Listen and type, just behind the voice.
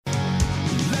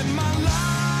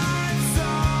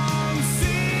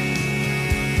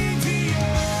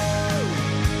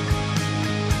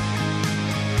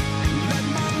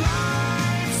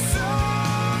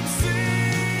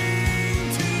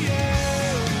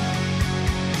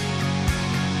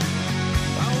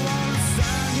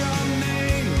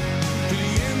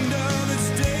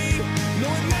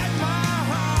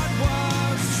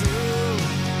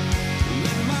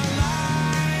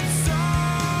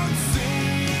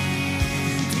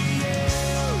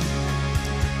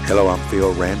Hello, I'm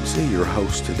Phil Ramsey, your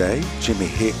host today. Jimmy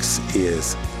Hicks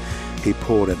he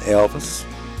pulled an Elvis.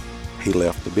 He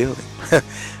left the building.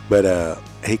 But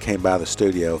he came by the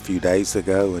studio a few days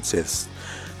ago and says,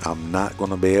 I'm not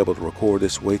going to be able to record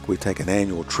this week. We take an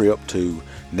annual trip to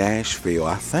Nashville.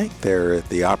 I think they're at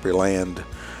the Opryland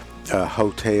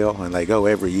Hotel, and they go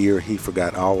every year. He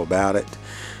forgot all about it.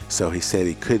 So he said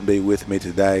he couldn't be with me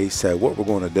today. So what we're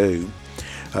going to do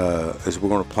is we're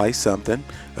going to play something.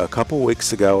 A couple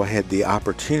weeks ago, I had the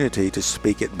opportunity to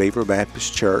speak at Beaver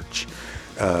Baptist Church.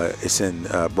 It's in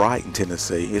Brighton,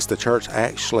 Tennessee. It's the church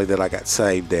actually that I got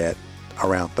saved at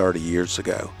around 30 years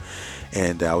ago.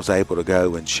 And I was able to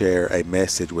go and share a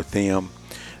message with them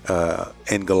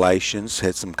in Galatians.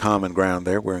 Had some common ground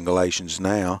there. We're in Galatians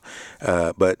now.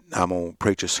 But I'm going to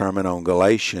preach a sermon on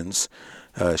Galatians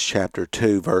chapter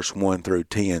 2, verse 1 through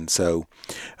 10. So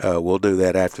we'll do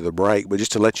that after the break. But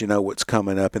just to let you know what's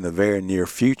coming up in the very near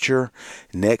future,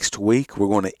 next week we're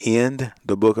going to end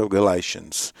the book of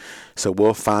Galatians. So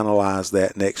we'll finalize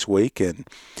that next week, and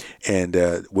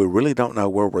we really don't know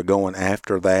where we're going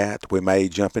after that. We may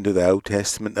jump into the Old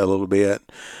Testament a little bit.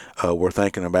 We're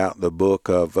thinking about the book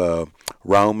of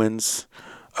Romans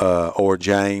or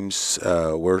James.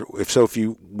 If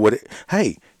you would,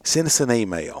 hey, send us an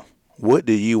email. What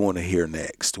do you want to hear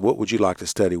next? What would you like to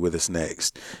study with us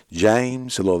next?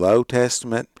 James, a little Old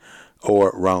Testament,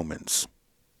 or Romans?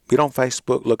 Get on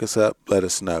Facebook, look us up, let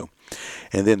us know.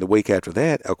 And then the week after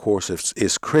that, of course,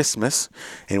 is Christmas,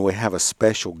 and we have a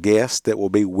special guest that will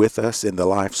be with us in the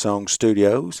Life Song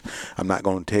Studios. I'm not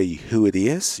going to tell you who it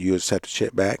is. You just have to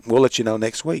check back. We'll let you know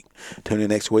next week. Tune in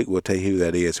next week. We'll tell you who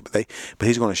that is. But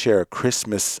he's going to share a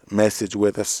Christmas message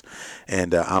with us,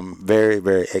 and I'm very,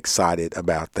 very excited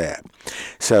about that.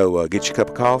 So get your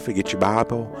cup of coffee, get your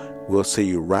Bible. We'll see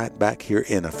you right back here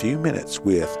in a few minutes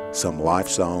with some Life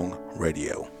Song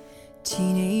Radio.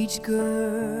 Teenage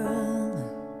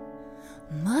girl,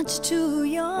 much too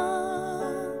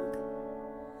young,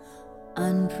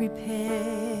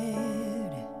 unprepared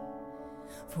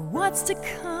for what's to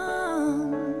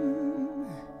come.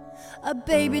 A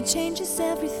baby changes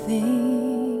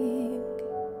everything.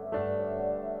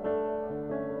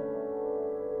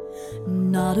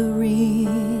 Not a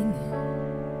ring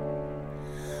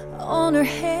on her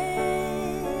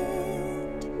hand,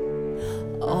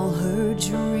 all her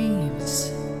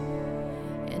dreams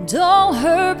and all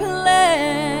her plans.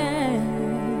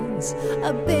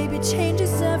 A baby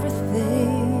changes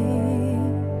everything.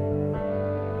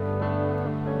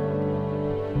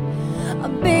 A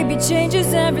baby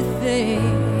changes everything.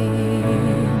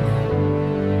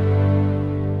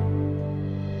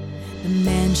 The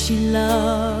man she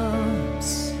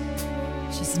loves,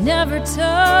 she's never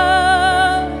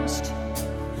touched.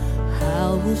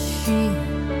 How will she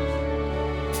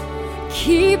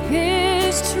keep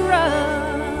his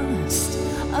trust?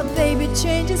 A baby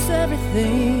changes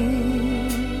everything.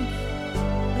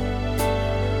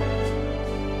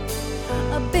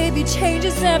 A baby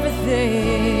changes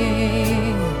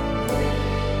everything.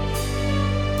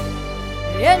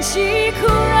 And she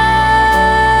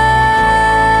cries.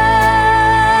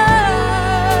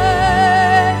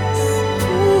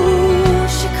 Ooh,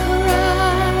 she cries.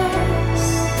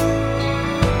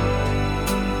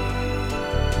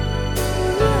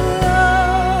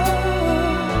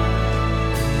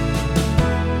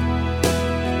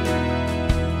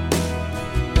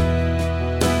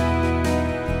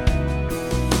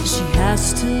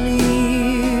 Has to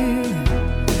leave,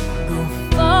 go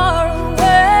far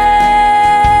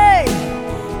away.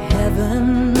 Heaven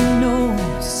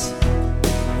knows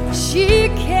she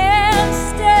can't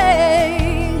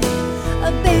stay.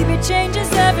 A baby changes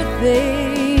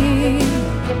everything.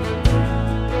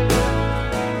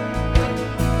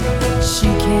 She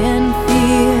can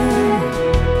feel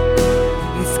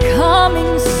it's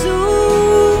coming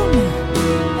soon.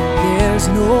 There's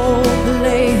no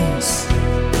place,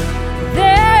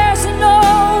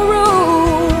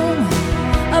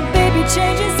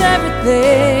 changes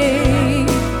everything.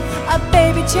 A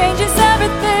baby changes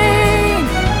everything.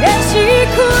 And she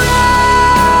cries.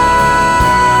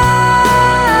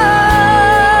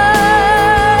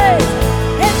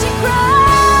 And she cries.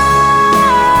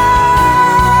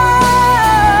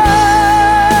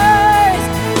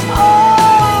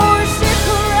 Oh, she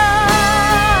cries.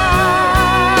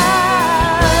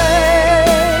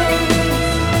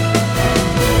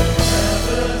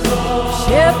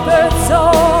 Shepherds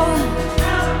all,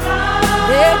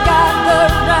 they got the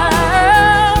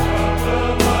ground.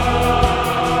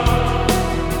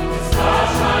 Star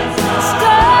shines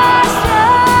down.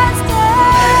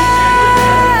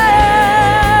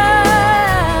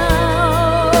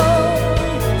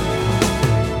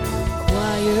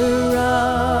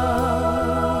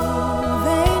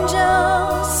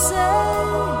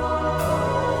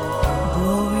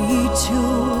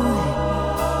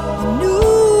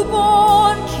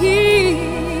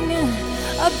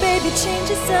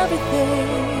 changes everything.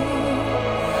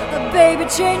 A baby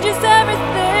changes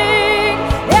everything.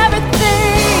 Everything.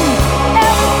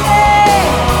 Everything.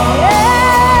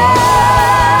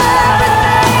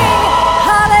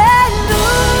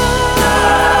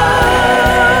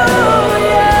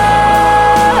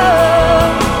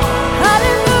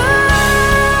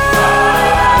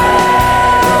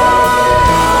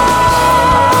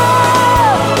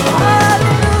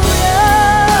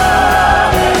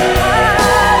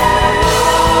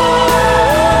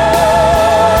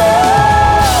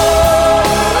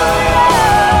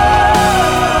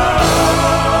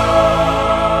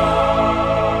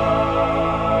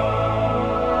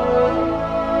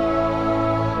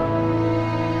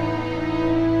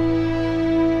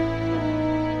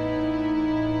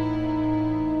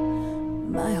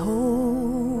 My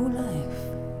whole life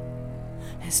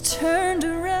has turned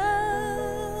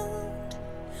around.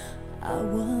 I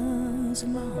was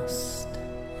lost,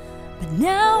 but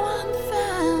now I'm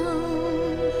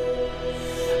found.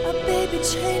 A baby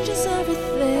changes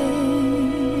everything.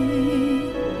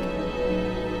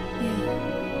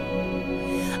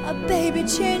 Yeah. A baby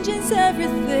changes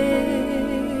everything.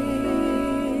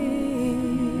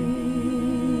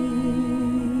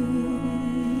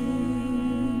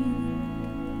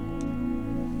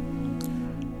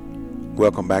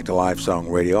 Welcome back to Life Song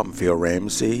Radio. I'm Phil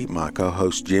Ramsey. My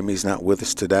co-host Jimmy's not with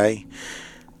us today.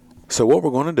 So what we're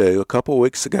going to do, a couple of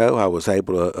weeks ago, I was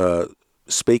able to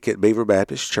speak at Beaver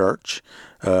Baptist Church.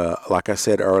 Like I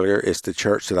said earlier, it's the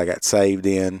church that I got saved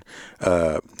in.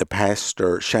 The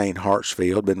pastor, Shane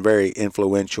Hartchfield, been very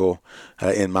influential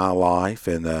in my life.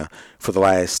 And for the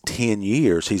last 10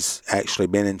 years, he's actually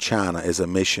been in China as a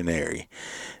missionary.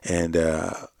 And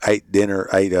ate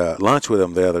lunch with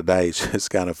him the other day. It's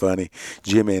kind of funny.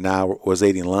 Jimmy and I was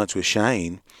eating lunch with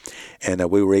Shane, and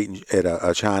we were eating at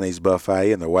a Chinese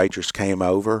buffet, and the waitress came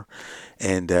over,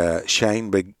 and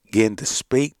Shane began to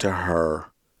speak to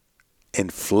her in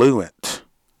fluent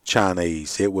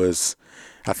Chinese.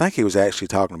 I think he was actually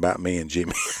talking about me and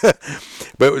Jimmy,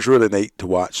 but it was really neat to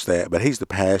watch that. But he's the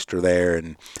pastor there,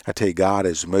 and I tell you, God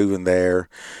is moving there.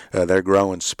 They're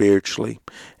growing spiritually,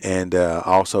 and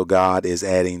also God is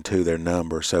adding to their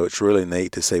number. So it's really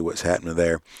neat to see what's happening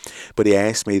there. But he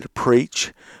asked me to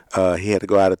preach. He had to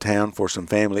go out of town for some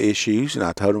family issues, and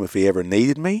I told him if he ever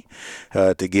needed me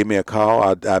to give me a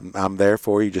call. I'm there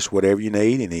for you, just whatever you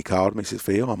need. And he called me. He said,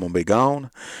 Phil, I'm going to be gone.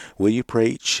 Will you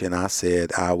preach? And I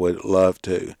said, I would love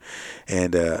to.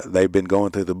 And they've been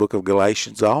going through the book of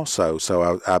Galatians also.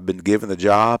 So I've been given the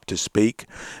job to speak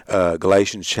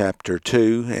Galatians chapter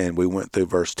 2, and we went through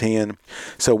verse 10.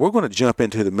 So we're going to jump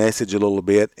into the message a little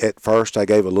bit. At first, I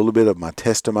gave a little bit of my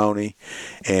testimony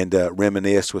and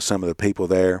reminisced with some of the people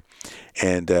there.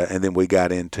 And then we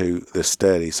got into the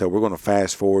study. So we're going to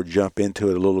fast forward, jump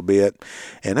into it a little bit.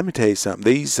 And let me tell you something.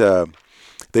 These are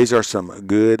some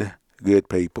good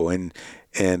people. And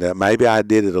maybe I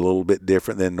did it a little bit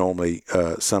different than normally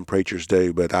some preachers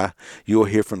do. But you'll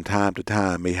hear from time to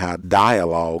time me have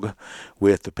dialogue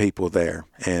with the people there.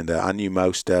 And I knew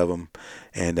most of them.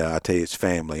 And I tell you, it's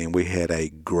family. And we had a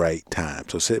great time.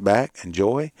 So sit back,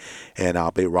 enjoy. And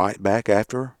I'll be right back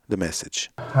after the message.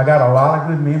 I got a lot of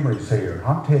good memories here.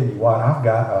 I'll tell you what, I've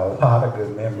got a lot of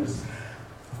good memories.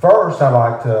 First, I'd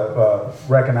like to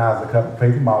recognize a couple of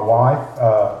people. My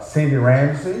wife, Cindy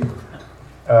Ramsey.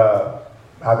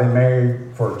 I've been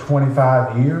married for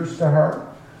 25 years to her,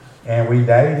 and we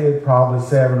dated probably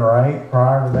 7 or 8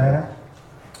 prior to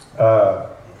that.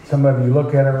 Some of you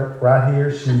look at her right here.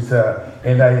 She's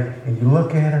and you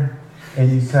look at her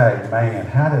and you say, "Man,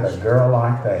 how did a girl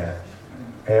like that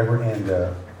ever end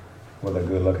up with a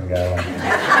good-looking guy like me?"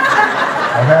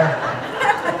 Okay,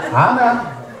 I know.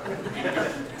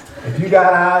 If you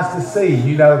got eyes to see,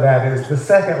 you know that is the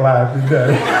second life you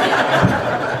do.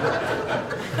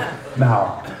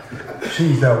 Now,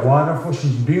 she's wonderful.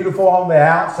 She's beautiful on the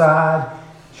outside.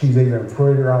 She's even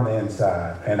prettier on the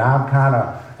inside. And I'm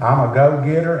a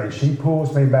go-getter, and she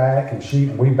pulls me back,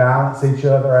 and we balance each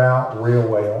other out real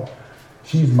well.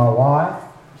 She's my wife.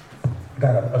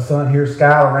 Got a son here,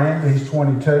 Skylar Ramsey. He's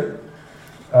 22.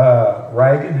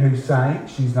 Reagan, who's Saint.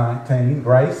 She's 19.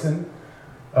 Grayson,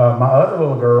 my other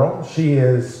little girl. She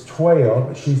is 12,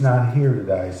 but she's not here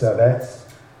today. So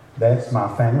that's my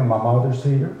family. My mother's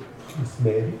here. Miss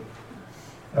Betty.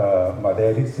 My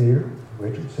daddy's here.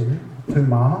 Richard's here. 2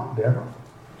 mama, Deborah.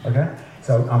 Okay?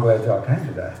 So I'm glad y'all came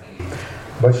today.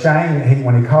 But Shane,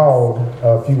 when he called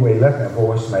a few weeks, he left me a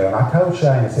voicemail. And I told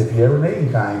Shane, I said, if you ever need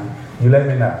anything, you let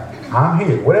me know. I'm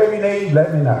here. Whatever you need,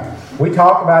 let me know. We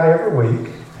talk about it every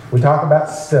week. We talk about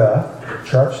stuff,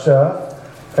 church stuff,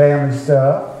 family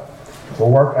stuff.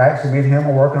 Actually, me and him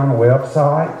are working on a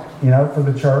website, for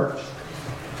the church.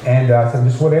 And I said,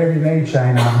 just whatever you need,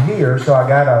 Shane, I'm here. So I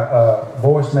got a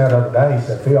voicemail the other day. He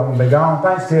said, Phil, I'm going to be gone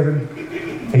Thanksgiving.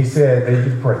 He said that you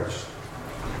could preach.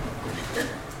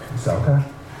 I said, okay.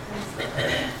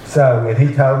 So, and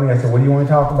he told me, I said, what do you want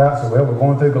to talk about? I said, well, we're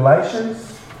going through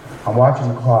Galatians. I'm watching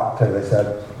the clock, too. They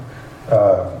said,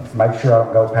 make sure I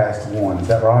don't go past 1. Is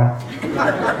that right?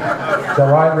 Is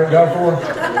that right, Rick? Go for it?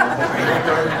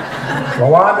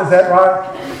 Rwanda, is that right?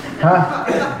 Huh?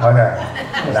 Okay.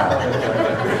 No.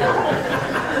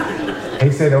 He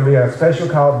said there'll be a special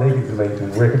call to deacons meeting,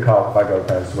 and Rick will call if I go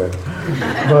past 12.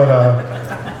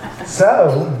 But,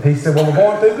 so, he said, well, we're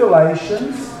going through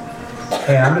Galatians,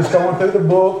 and I'm just going through the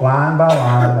book line by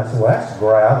line. I said, well, that's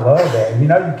great. I love that. And you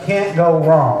can't go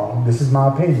wrong, this is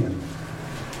my opinion,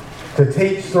 to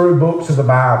teach through books of the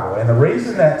Bible. And the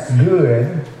reason that's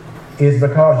good is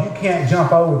because you can't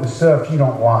jump over the stuff you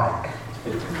don't like.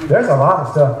 There's a lot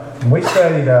of stuff. When we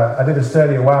studied, I did a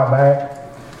study a while back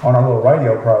on our little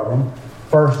radio program,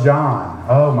 1 John.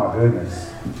 Oh my goodness.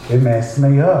 It messed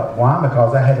me up. Why?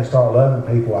 Because I had to start loving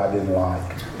people I didn't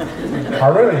like. I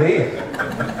really did.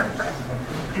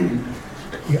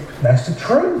 Yeah, that's the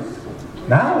truth.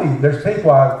 Not only there's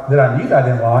people that I knew I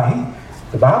didn't like.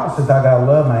 The Bible says I got to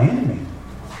love my enemy.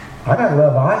 I got to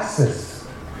love ISIS.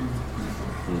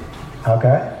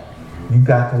 Okay? You've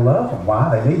got to love them.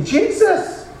 Why? They need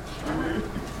Jesus.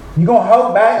 You're going to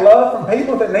hold back love from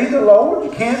people that need the Lord?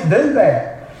 You can't do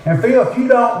that. And Phil, if you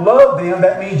don't love them,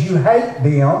 that means you hate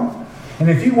them. And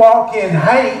if you walk in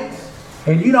hate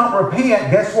and you don't repent,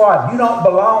 guess what? You don't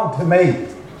belong to me.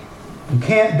 You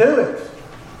can't do it.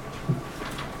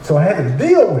 So I had to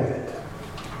deal with it.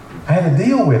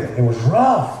 It was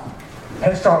rough. I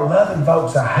had to start loving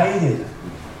folks I hated.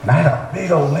 And I had a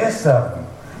big old list of them.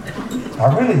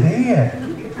 I really did.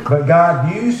 But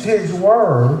God used His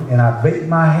Word, and I beat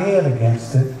my head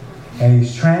against it, and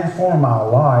He's transformed my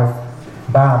life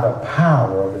by the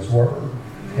power of His Word.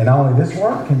 And only this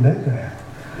Word can do that.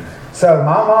 So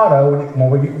my motto,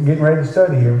 when we're getting ready to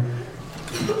study here,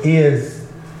 is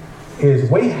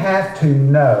we have to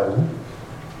know,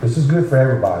 this is good for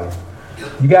everybody,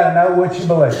 you got to know what you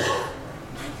believe.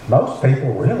 Most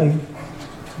people really,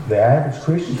 the average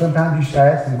Christian, sometimes you should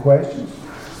ask them questions,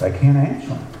 they can't answer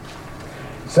them.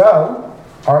 So,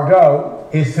 our goal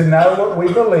is to know what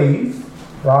we believe.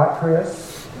 Right,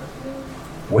 Chris?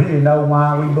 We need to know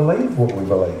why we believe what we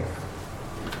believe.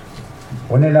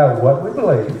 We need to know what we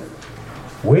believe.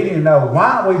 We need to know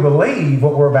why we believe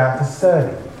what we're about to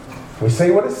study. We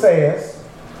see what it says.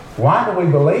 Why do we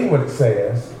believe what it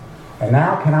says? And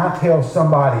now can I tell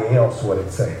somebody else what it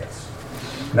says?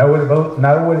 Know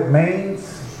what it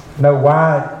means? Know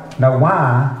why,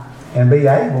 and be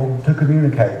able to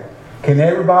communicate. Can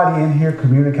everybody in here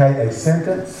communicate a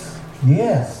sentence?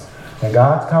 Yes. And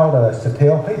God's called us to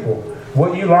tell people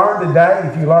what you learned today.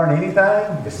 If you learn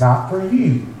anything, it's not for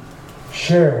you.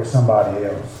 Share it with somebody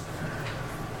else.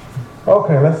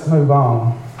 Okay, let's move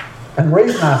on. And the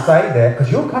reason I say that,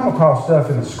 because you'll come across stuff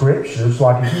in the Scriptures,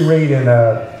 like if you read in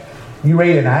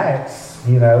Acts,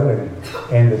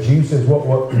 and the Jew says,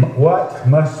 what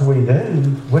must we do?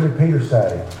 What did Peter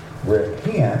say?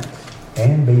 Repent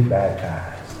and be baptized.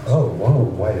 Oh, whoa,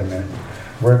 wait a minute.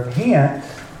 Repent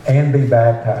and be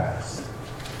baptized.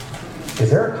 Is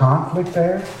there a conflict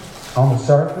there on the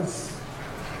surface?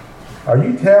 Are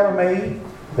you telling me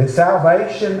that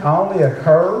salvation only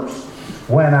occurs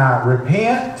when I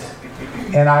repent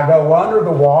and I go under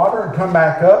the water and come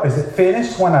back up? Is it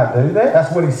finished when I do that?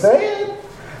 That's what he said.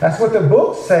 That's what the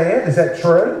book said. Is that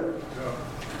true?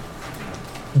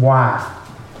 Why?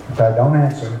 Okay, don't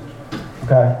answer.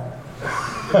 Okay?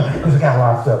 Because we got a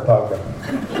lot of stuff to talk about.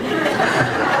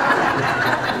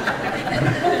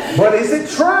 But is it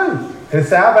true? Does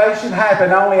salvation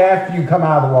happen only after you come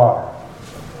out of the water?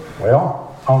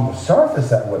 Well, on the surface,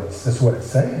 that's what it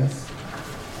says.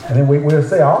 And then we'll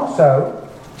see also,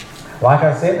 like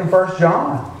I said in 1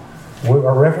 John, I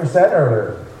referenced that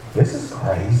earlier. This is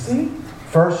crazy.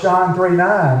 1 John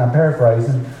 3:9, I'm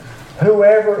paraphrasing.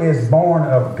 Whoever is born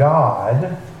of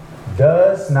God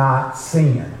does not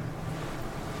sin.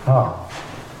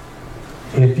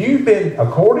 If you've been,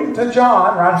 according to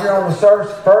John, right here on the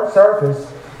surface,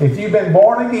 if you've been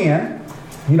born again,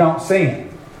 you don't sin.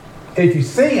 If you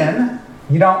sin,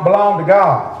 you don't belong to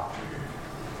God.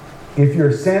 If you're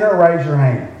a sinner, raise your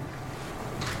hand.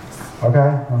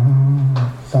 Okay?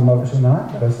 Some of us are not.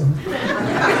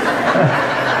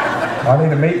 I need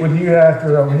to meet with you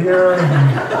after over here.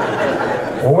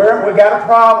 Well, we got a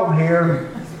problem here.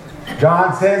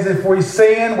 John says if we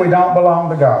sin, we don't belong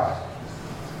to God.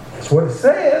 That's what it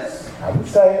says. I would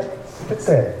say it. It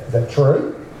said, is that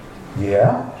true?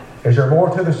 Yeah. Is there more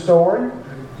to the story?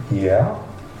 Yeah.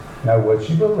 Know what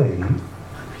you believe.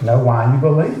 Know why you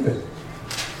believe it.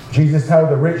 Jesus told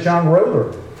the rich young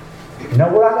ruler, you know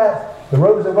what I got? The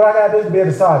ruler said, what I got to do to be a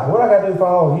disciple? What I got to do for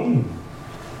all of you?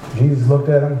 Jesus looked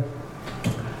at him.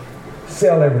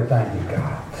 Sell everything you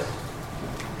got.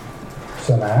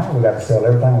 So now we got to sell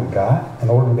everything we got in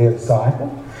order to be a disciple.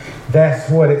 That's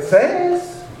what it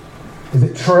says. Is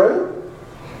it true?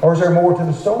 Or is there more to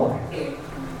the story?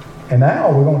 And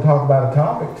now we're going to talk about a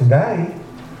topic today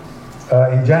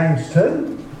in James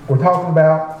 2. We're talking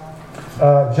about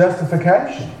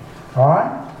justification. All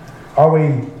right? Are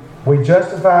we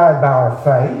justified by our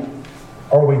faith?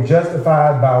 Or are we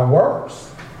justified by works?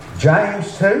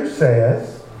 James 2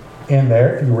 says in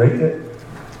there, if you read it,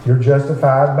 you're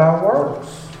justified by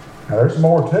works. Now there's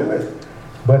more to it.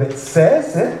 But it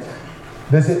says it.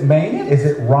 Does it mean it? Is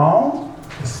it wrong?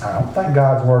 I don't think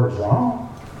God's word is wrong.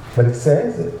 But it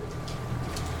says it.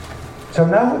 So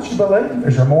know what you believe.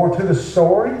 Is there more to the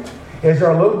story? Is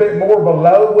there a little bit more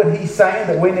below what he's saying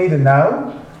that we need to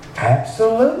know?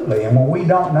 Absolutely. And when we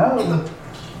don't know,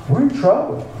 we're in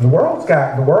trouble.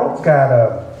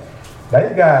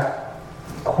 They've got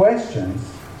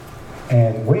questions,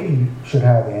 and we should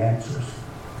have the answers.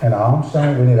 And I'm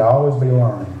saying we need to always be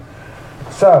learning.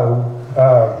 So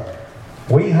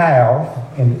we're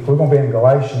going to be in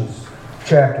Galatians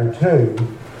chapter 2,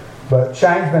 but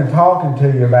Shane's been talking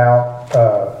to you about,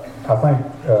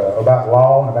 about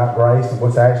law and about grace and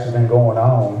what's actually been going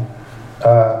on.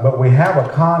 But we have a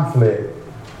conflict,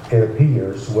 it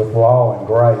appears, with law and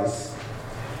grace.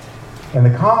 And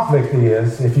the conflict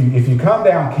is, if you come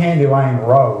down Candy Lane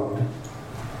Road,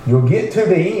 you'll get to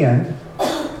the end,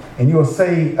 and you'll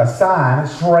see a sign.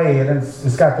 It's red, and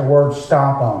it's got the word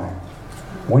 "stop" on it.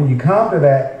 When you come to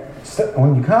that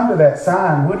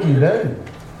sign, what do you do?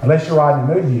 Unless you're riding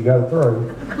a movie, you go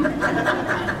through.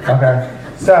 Okay,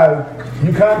 so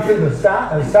you come to the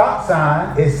stop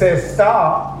sign. It says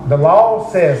stop. The law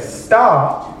says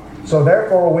stop, so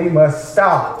therefore we must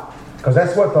stop, because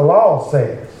that's what the law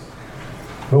says.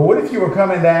 But what if you were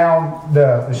coming down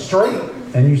the street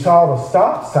and you saw the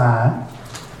stop sign,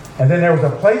 and then there was a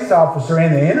police officer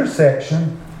in the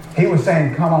intersection? He was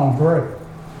saying, come on through.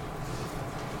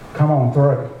 Come on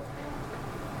through.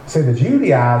 See, the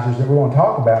Judaizers that we're going to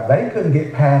talk about, they couldn't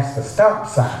get past the stop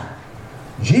sign.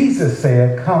 Jesus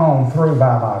said, come on through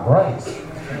by my grace.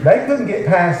 They couldn't get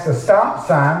past the stop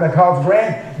sign because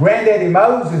Granddaddy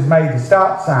Moses made the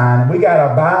stop sign. We got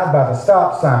to abide by the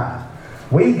stop sign.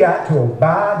 We got to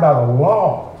abide by the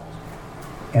law.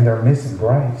 And they're missing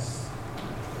grace.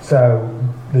 So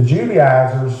the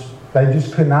Judaizers, they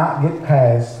just could not get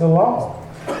past the law.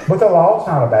 But the law's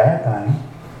not a bad thing.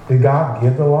 Did God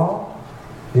give the law?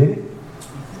 Did he?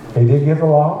 He did give the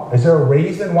law. Is there a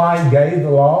reason why he gave the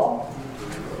law?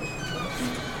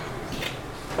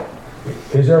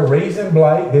 Is there a reason,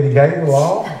 Blake, that he gave the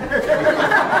law? Yes,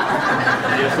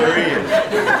 there is.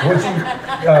 Would you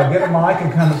get a mic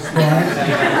and come explain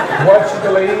what you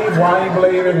believe, why you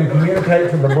believe it, and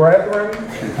communicate to the brethren?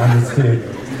 I'm just kidding.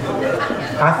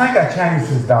 I think I changed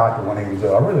his doctor when he was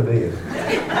ill. I really did.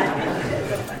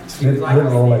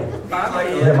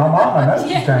 Yeah, my mom, I know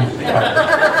she changed his doctor.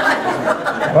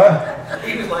 But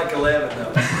He was like 11,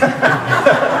 though.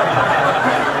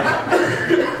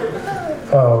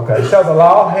 oh, okay. So the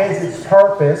law has its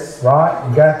purpose, right?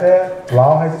 You got that? The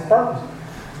law has its purpose.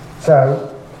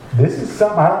 So this is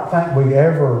something I don't think we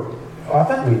ever, I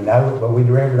think we know it, but we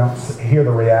ever don't hear the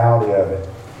reality of it.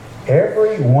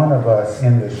 Every one of us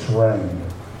in this room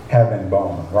have been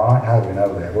born, right? How do we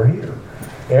know that? We're here.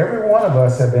 Every one of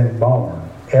us have been born.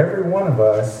 Every one of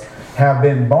us have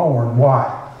been born,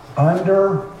 what?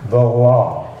 Under the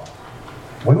law.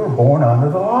 We were born under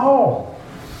the law.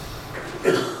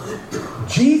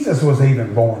 Jesus was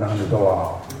even born under the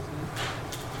law.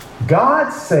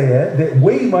 God said that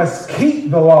we must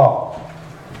keep the law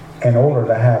in order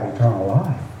to have eternal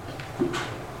life.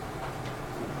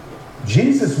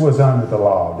 Jesus was under the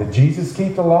law. Did Jesus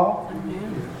keep the law?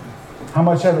 How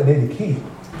much of it did he keep?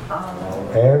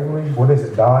 Every, what is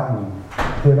it, dot and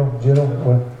tittle?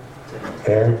 What?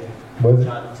 What is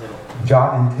it?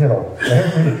 Jot and tittle.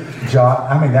 Every jot,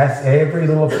 that's every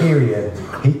little period.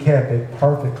 He kept it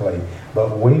perfectly,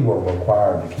 but we were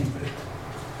required to keep it.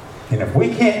 And if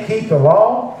we can't keep the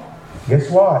law, guess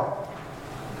what?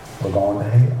 We're going to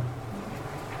hell.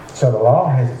 So the law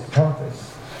has its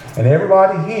purpose. And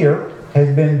everybody here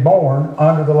has been born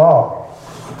under the law.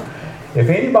 If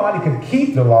anybody could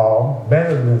keep the law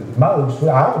better than most,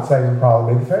 I would say would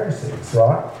probably be the Pharisees,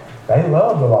 right? They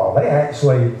loved the law. They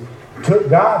actually took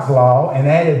God's law and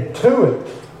added to it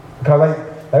Because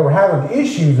they were having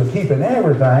issues of keeping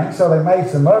everything, so they made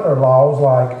some other laws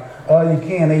like, you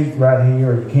can't eat right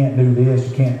here, or you can't do this,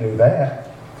 you can't do that.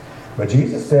 But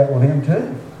Jesus dealt with them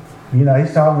too.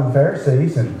 He's talking to the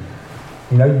Pharisees, and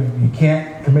you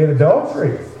can't commit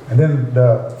adultery. And then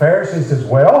the Pharisee says,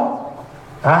 well,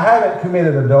 I haven't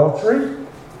committed adultery.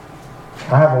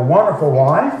 I have a wonderful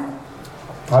wife.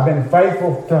 I've been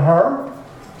faithful to her.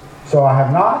 So I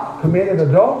have not committed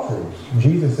adultery. And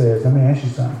Jesus says, let me ask you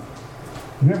something.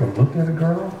 You ever looked at a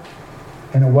girl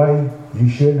in a way you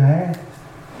shouldn't have?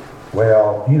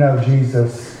 Well,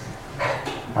 Jesus,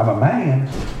 I'm a man.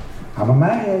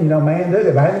 Men do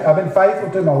that. But I've been faithful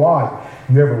to my wife.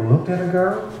 You ever looked at a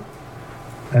girl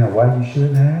in a way you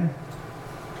shouldn't have?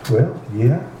 Well,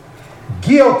 yeah.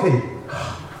 Guilty.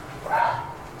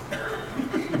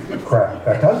 Crap.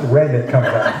 I told you redneck comes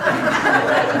out.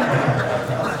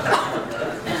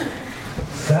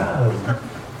 So,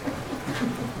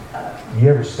 you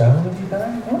ever stole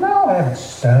anything? Well, no, I haven't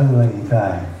stolen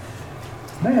anything.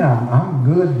 Man, I'm a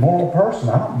good moral person.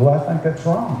 I think that's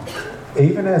wrong.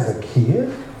 Even as a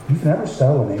kid, you've never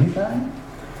stolen anything?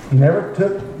 You never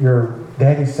took your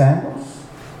daddy's sandals?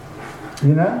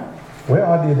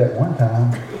 Well, I did that one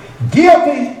time.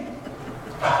 Guilty!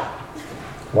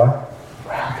 What?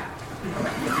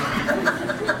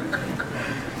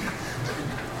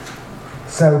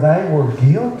 So they were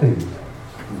guilty.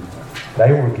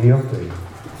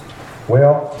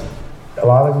 Well, a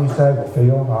lot of you say, well,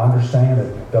 Phil, I understand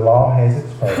that the law has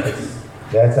its purpose.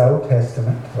 That's Old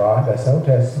Testament, right? That's Old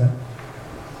Testament.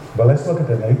 But let's look at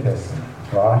the New Testament,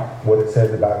 right? What it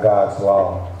says about God's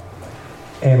law.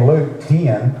 In Luke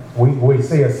 10, we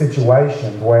see a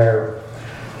situation where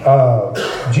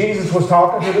Jesus was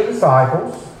talking to the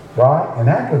disciples, right? And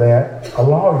after that, a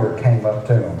lawyer came up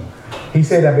to him. He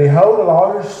said, and behold, the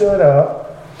lawyer stood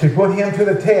up to put him to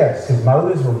the test. His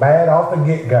motives were bad off the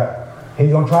get-go.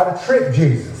 He's going to try to trick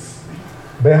Jesus.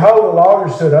 Behold, the lawyer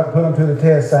stood up, put him to the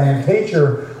test, saying,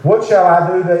 Teacher, what shall I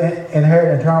do to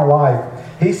inherit eternal life?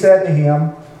 He said to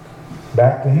him,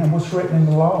 back to him, what's written in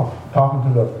the law?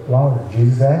 Talking to the lawyer.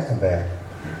 Jesus asked him that.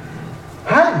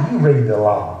 How do you read the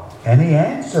law? And he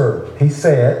answered. He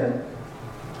said,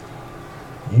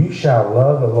 you shall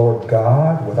love the Lord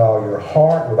God with all your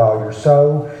heart, with all your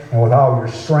soul, and with all your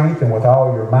strength, and with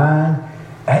all your mind.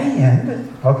 And,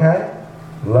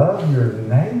 love your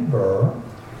neighbor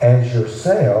as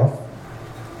yourself.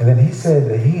 And then he said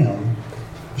to him,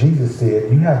 Jesus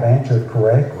did, you have answered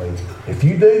correctly. If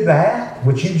you do that,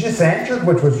 which you just answered,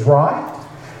 which was right,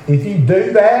 if you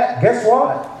do that, guess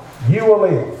what? You will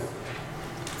live.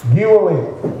 You will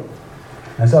live.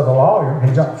 And so the lawyer,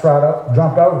 he jumped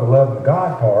over the love of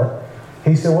God part.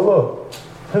 He said, well, look,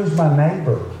 who's my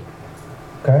neighbor?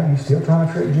 Okay, he's still trying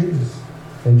to trick Jesus.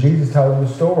 And Jesus told him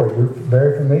the story. You're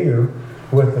very familiar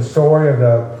with the story of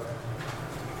the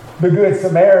Good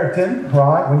Samaritan,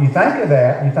 right? When you think of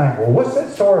that, you think, well, what's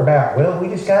that story about? Well, we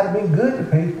just got to be good to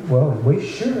people. Well, we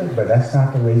should, but that's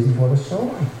not the reason for the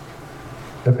story.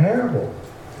 The parable.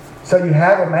 So you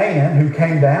have a man who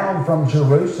came down from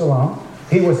Jerusalem.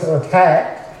 He was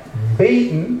attacked,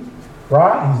 beaten,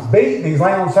 right? He's beaten. He's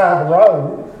laying on the side of the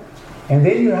road. And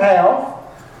then you have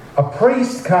a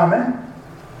priest coming.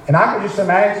 And I could just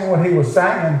imagine what he was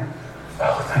saying.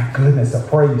 Oh, thank goodness, a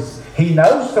priest. He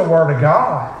knows the Word of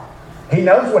God. He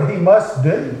knows what he must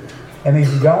do. And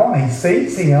he's going, he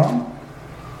sees him.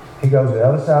 He goes to the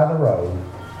other side of the road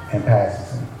and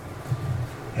passes him.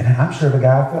 And I'm sure the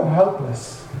guy felt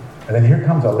hopeless. And then here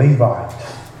comes a Levite.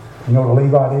 You know what a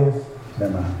Levite is?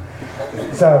 Never mind.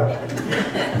 So,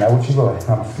 I know what you believe.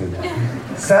 I'm just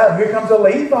kidding. So here comes a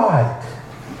Levite.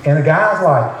 And the guy's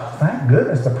like, oh, thank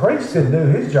goodness, the priest didn't do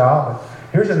his job.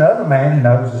 But here's another man who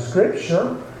knows the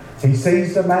Scripture. He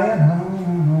sees the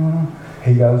man.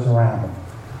 He goes around him.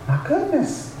 My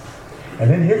goodness. And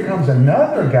then here comes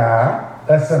another guy,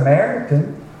 a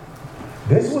Samaritan.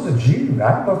 This was a Jew.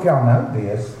 I don't know if y'all know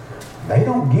this. They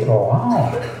don't get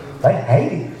along. They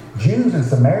hate it. Jews and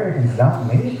Samaritans don't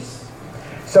mix.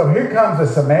 So here comes a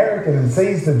Samaritan and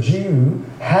sees the Jew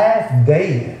half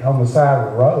dead on the side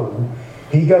of the road.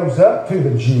 He goes up to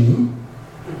the Jew.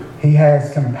 He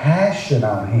has compassion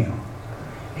on him.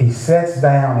 He sits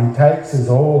down. He takes his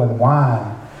oil and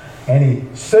wine and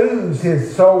he soothes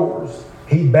his sores.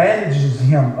 He bandages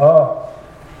him up.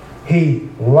 He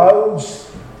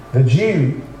loads the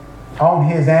Jew on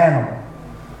his animal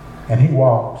and he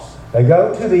walks. They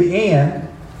go to the inn.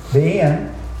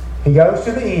 He goes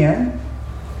to the inn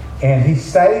and he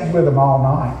stays with them all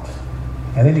night.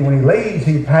 And then when he leaves,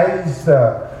 he pays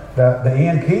the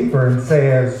innkeeper and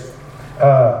says,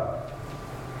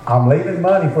 I'm leaving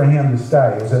money for him to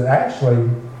stay. It was actually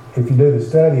if you do the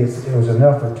study, it was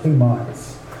enough for 2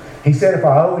 months. He said, if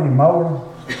I owe any more,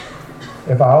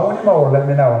 let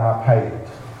me know and I'll pay it.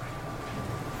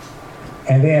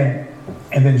 And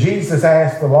then Jesus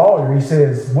asked the lawyer, he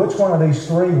says, which one of these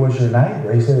 3 was your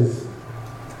neighbor? He says,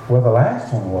 well, the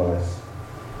last one was.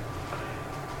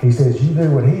 He says, you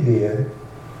do what he did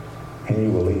and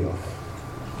you will live.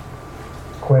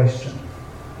 Question.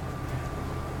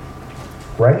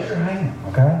 Raise your hand,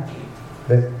 okay?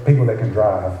 That people that can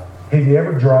drive. Have you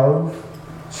ever drove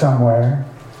somewhere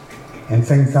and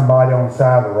seen somebody on the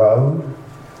side of the road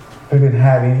who didn't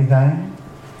have anything,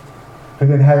 who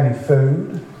didn't have any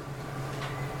food,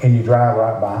 and you drive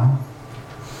right by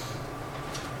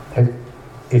them?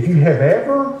 If you have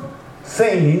ever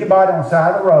seen anybody on the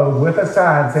side of the road with a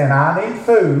sign saying, I need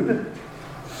food,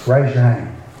 raise your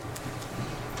hand.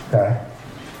 Okay?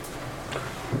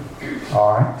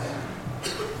 All right.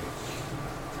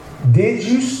 Did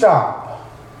you stop?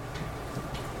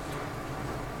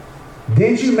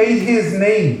 Did you meet his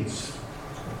needs?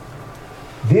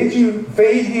 Did you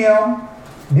feed him?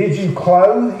 Did you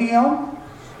clothe him?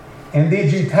 And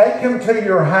did you take him to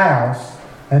your house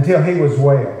until he was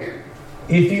well?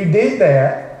 If you did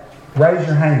that, raise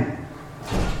your hand.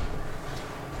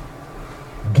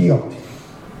 Guilty.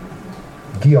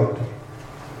 Guilty.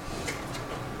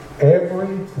 Every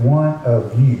one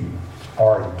of you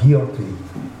are guilty,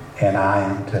 and I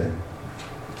am too.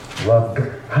 Love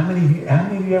God. How many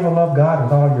of you ever love God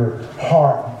with all your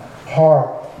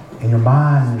heart, and your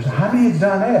mind? How many have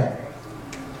done that?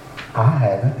 I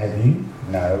haven't. Have you?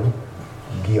 No.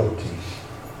 Guilty.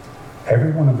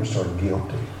 Every one of us are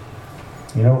guilty.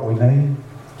 You know what we need?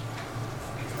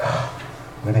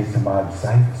 We need somebody to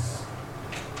save us.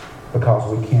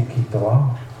 Because we can't keep the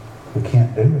law. We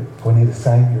can't do it. We need a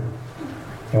Savior.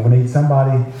 And we need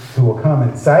somebody who will come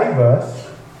and save us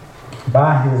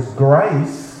by his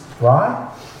grace,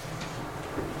 right?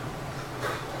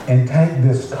 And take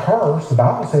this curse. The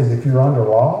Bible says if you're under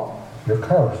law, you're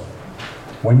cursed.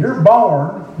 When you're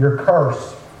born, you're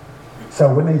cursed.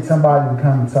 So we need somebody to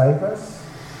come and save us.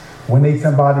 We need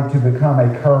somebody to become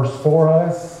a curse for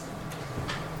us.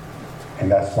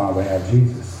 And that's why we have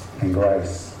Jesus and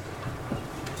grace.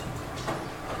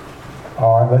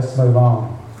 All right, let's move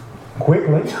on.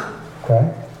 Quickly.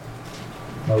 Okay.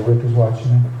 No, Rick is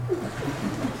watching.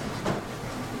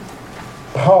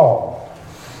 Paul.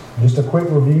 Just a quick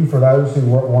review for those who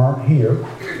weren't here.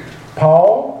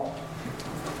 Paul,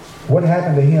 what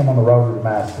happened to him on the road to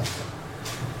Damascus?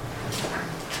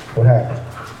 What happened?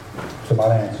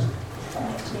 Somebody answer.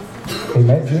 He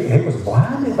met Jesus. He was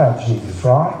blinded by Jesus,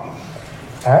 right?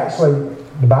 Actually,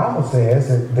 the Bible says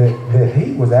that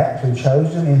he was actually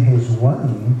chosen in his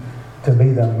womb to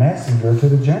be the messenger to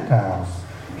the Gentiles.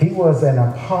 He was an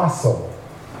apostle,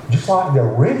 just like the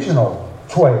original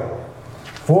 12.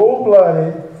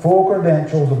 Full-blooded, full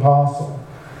credentials apostle.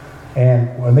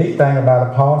 And the neat thing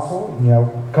about apostle,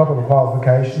 a couple of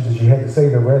qualifications is you had to see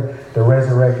the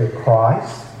resurrected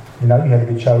Christ. You had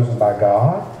to be chosen by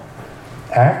God.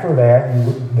 After that,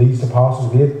 these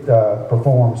apostles did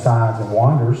perform signs and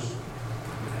wonders.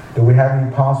 Do we have any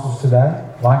apostles today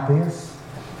like this?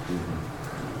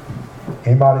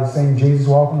 Anybody seen Jesus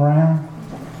walking around?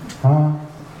 Huh?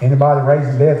 Anybody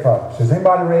raising dead folks? Has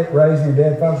anybody raised any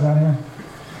dead folks around here?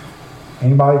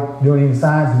 Anybody doing any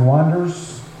signs and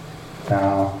wonders?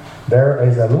 Now, there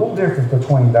is a little difference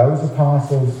between those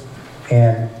apostles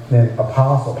and then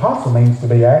apostle. Apostle means to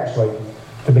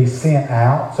be sent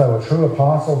out. So a true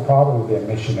apostle probably would be a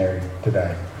missionary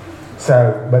today.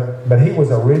 So, but he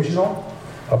was original,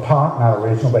 not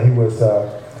original, but he was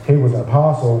an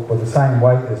apostle with the same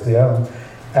weight as the other.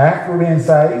 After being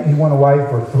saved, he went away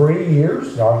for 3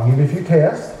 years. I'll give you a few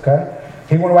tests, okay?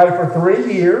 He went away for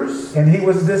 3 years, and he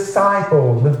was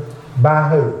discipled by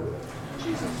who?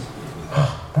 Jesus. I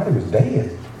thought he was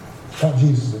dead. I thought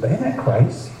Jesus was dead. Isn't that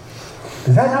crazy?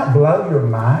 Does that not blow your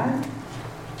mind?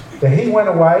 That he went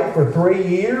away for 3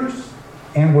 years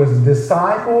and was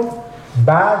discipled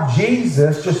by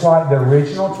Jesus, just like the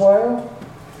original 12?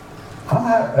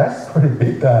 That's pretty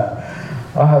big time.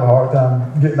 I have a hard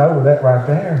time getting over that right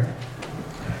there.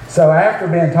 So after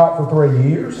being taught for 3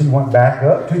 years, he went back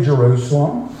up to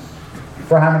Jerusalem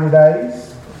for how many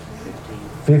days?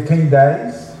 15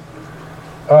 days.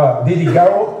 Did he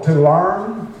go to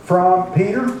learn from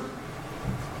Peter?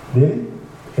 Did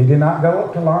he? He did not go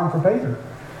up to learn from Peter.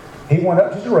 He went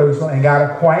up to Jerusalem and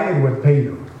got acquainted with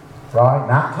Peter, right?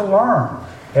 Not to learn.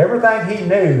 Everything he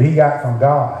knew, he got from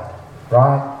God,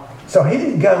 right? So he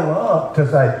didn't go up to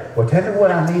say, well, tell me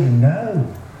what I need to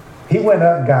know. He went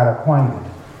up and got acquainted.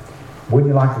 Wouldn't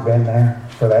you like to have been there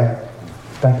for that?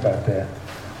 Think about that.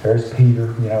 There's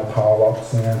Peter, Paul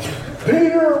walks in.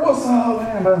 Peter, what's up,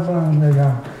 man? There you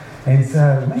go. And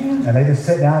so, man, and they just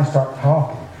sit down and start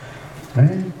talking.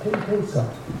 Man,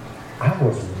 I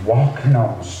was walking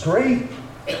on the street.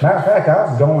 Matter of fact, I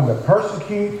was going to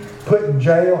persecute, put in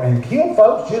jail, and kill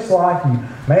folks just like you.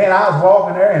 Man, I was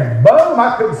walking there and boom,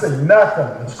 I couldn't see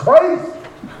nothing. It's crazy.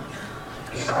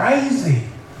 It's crazy.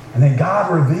 And then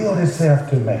God revealed Himself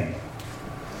to me.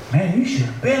 Man, you should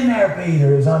have been there,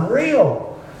 Peter. It's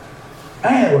unreal.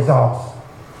 Man, it was awesome.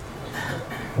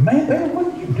 But man, Peter,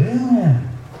 what are you doing?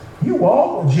 You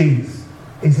walk with Jesus.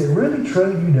 Is it really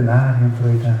true you denied Him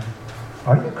 3 times?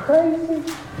 Are you crazy?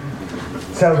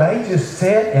 So they just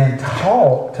sat and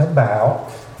talked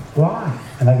about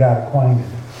life. And they got acquainted.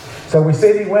 So we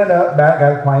see he went up, back,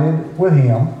 got acquainted with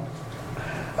Him.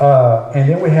 And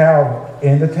then we have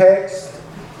in the text,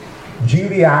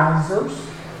 Judaizers.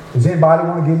 Does anybody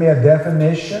want to give me a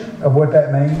definition of what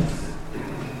that means?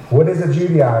 What is a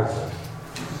Judaizer?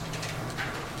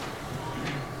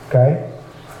 Okay?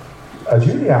 A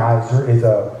Judaizer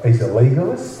is a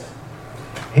legalist.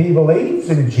 He believes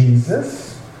in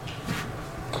Jesus.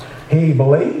 He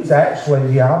believes,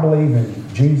 actually, I believe in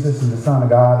Jesus as the Son of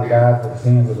God. He died for the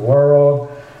sins of the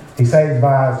world. He saves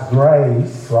by His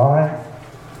grace, right?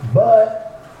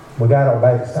 But we got to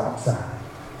obey the stop sign.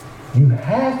 You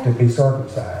have to be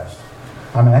circumcised.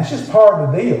 I mean, that's just part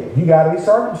of the deal. You got to be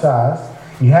circumcised.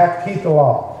 You have to keep the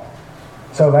law.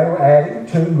 So they were adding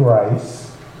to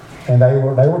grace, and they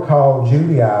were called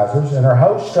Judaizers, and their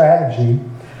whole strategy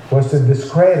was to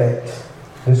discredit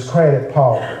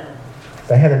Paul.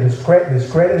 They had to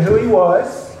discredit who he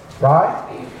was,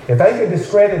 right? If they could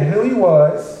discredit who he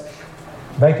was,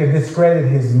 they could discredit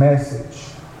his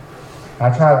message. I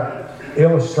try to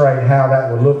illustrate how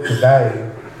that would look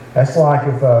today. That's like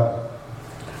if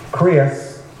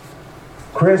Chris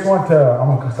went to,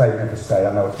 I'm going to say Memphis State.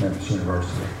 I know it's Memphis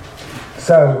University.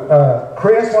 So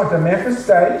Chris went to Memphis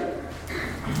State.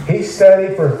 He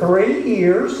studied for 3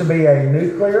 years to be a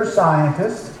nuclear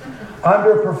scientist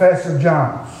under Professor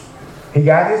Jones. He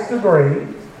got his degree.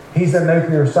 He's a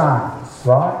nuclear scientist,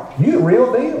 right? You the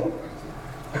real deal.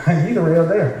 You the real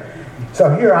deal.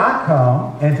 So here I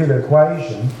come into the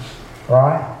equation,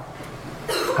 right?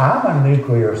 I'm a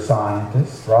nuclear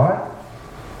scientist, right?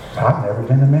 I've never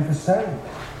been to Memphis State.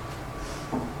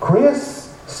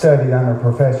 Chris studied under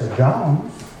Professor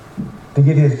Jones to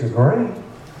get his degree.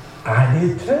 I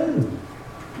did too.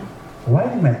 Wait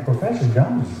a minute, Professor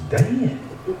Jones is dead.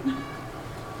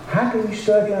 How can you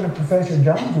study under Professor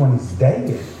Jones when he's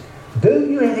dead? Dude,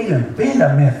 you ain't even been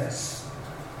to Memphis.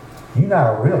 You're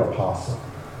not a real apostle.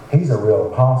 He's a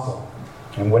real apostle.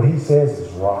 And what he says is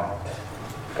right.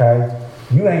 Okay?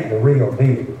 You ain't the real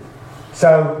deal.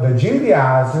 So the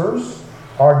Judaizers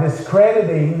are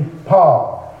discrediting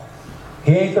Paul.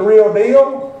 He ain't the real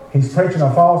deal. He's preaching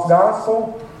a false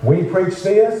gospel. We preach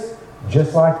this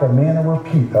just like the men of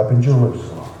repute up in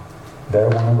Jerusalem. They're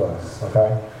one of us.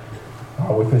 Okay?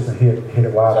 We're supposed to hit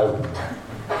it wide open.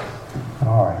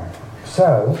 All right.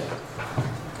 So,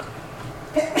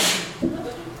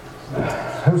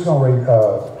 who's going to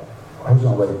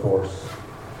read it for us?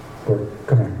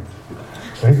 Come here.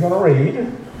 So he's going to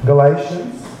read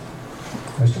Galatians,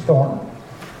 Mr. Thornton,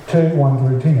 2, 1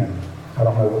 through 10. I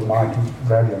don't know what mic.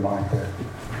 Grab your mic there.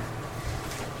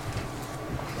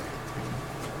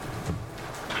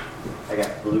 I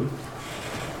got blue.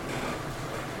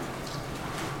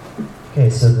 Okay,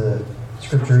 so the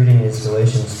scripture reading is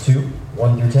Galatians 2,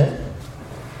 1 through 10. It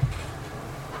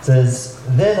says,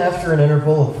 Then after an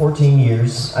interval of 14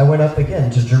 years, I went up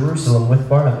again to Jerusalem with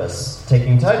Barnabas,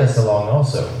 taking Titus along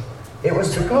also. It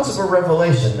was because of a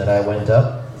revelation that I went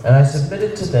up, and I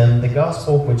submitted to them the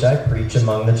gospel which I preach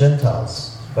among the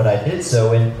Gentiles. But I did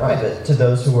so in private to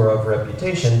those who were of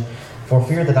reputation, for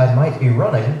fear that I might be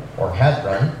running, or had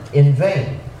run, in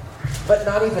vain. But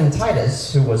not even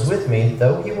Titus, who was with me,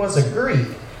 though he was a Greek,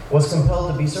 was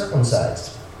compelled to be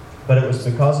circumcised. But it was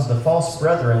because of the false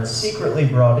brethren secretly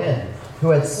brought in, who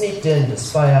had sneaked in to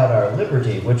spy out our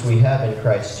liberty which we have in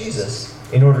Christ Jesus,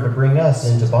 in order to bring us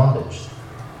into bondage.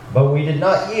 But we did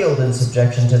not yield in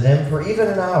subjection to them for even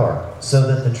an hour, so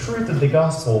that the truth of the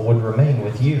gospel would remain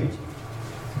with you.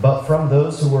 But from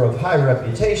those who were of high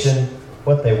reputation,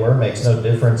 what they were makes no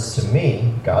difference to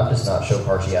me. God does not show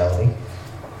partiality.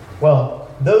 Well,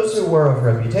 those who were of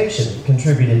reputation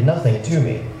contributed nothing to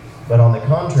me. But on the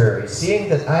contrary, seeing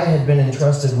that I had been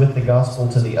entrusted with the gospel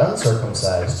to the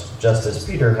uncircumcised, just as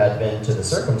Peter had been to the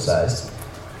circumcised,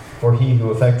 for he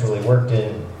who effectually worked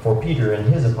for Peter in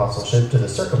his apostleship to the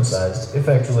circumcised,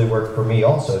 effectually worked for me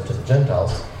also to the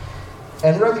Gentiles,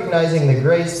 and recognizing the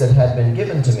grace that had been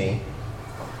given to me,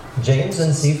 James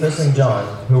and Cephas and John,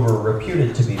 who were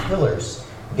reputed to be pillars,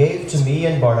 gave to me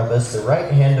and Barnabas the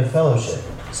right hand of fellowship,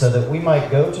 so that we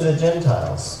might go to the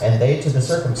Gentiles, and they to the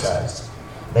circumcised.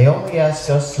 They only asked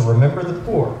us to remember the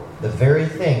poor, the very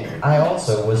thing I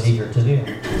also was eager to do.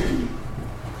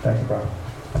 Thank you, brother.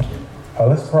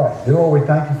 Let's pray. Dear Lord, we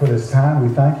thank you for this time.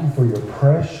 We thank you for your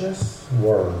precious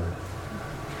word.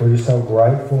 We're just so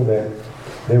grateful that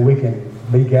we can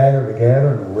be gathered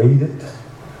together and read it.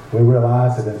 We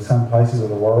realize that in some places of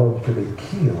the world you could be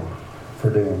killed for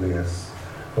doing this.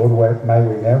 Lord, may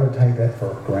we never take that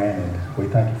for granted. We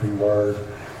thank you for your word.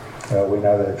 We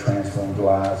know that it transforms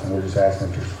lives, and we're just asking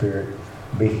that your Spirit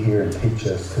be here and teach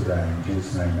us today. In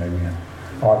Jesus' name, amen.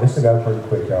 All right, this will go pretty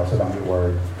quick, y'all, so don't get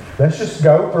worried. Let's just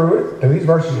go through these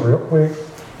verses real quick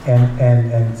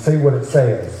and see what it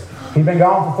says. He's been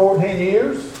gone for 14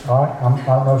 years. All right, I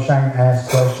don't know if Shane asked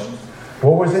questions.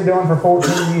 What was he doing for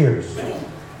 14 years?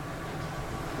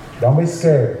 Don't be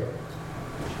scared.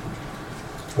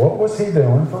 What was he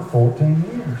doing for 14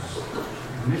 years?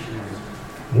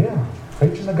 Yeah,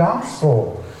 preaching the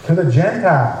gospel to the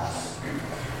Gentiles.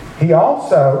 He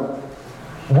also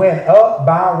went up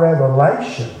by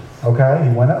revelation. Okay,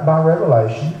 he went up by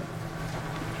revelation.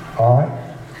 All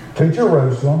right, to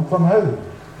Jerusalem from who?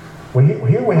 Well,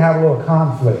 here we have a little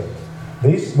conflict.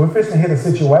 We're fixing to hit a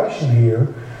situation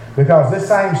here because this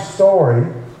same story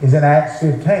is in Acts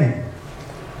 15.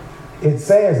 It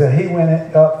says that he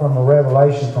went up from a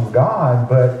revelation from God,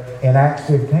 but in Acts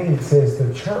 15 it says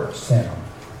the church sent him.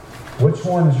 Which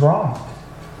one is right?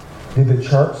 Did the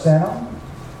church send him,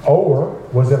 or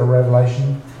was it a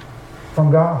revelation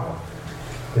from God?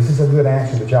 This is a good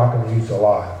answer that y'all can use a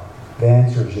lot. The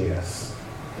answer is yes.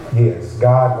 Yes,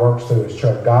 God works through his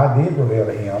church. God did reveal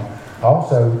to him.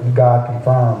 Also, God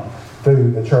confirmed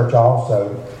through the church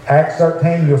also. Acts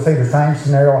 13, you'll see the same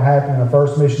scenario happen in the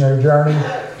first missionary journey.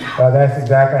 That's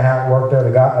exactly how it worked there.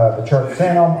 The church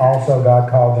sent them. Also, God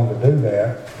called them to do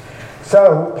that.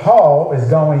 So, Paul is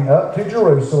going up to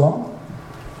Jerusalem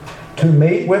to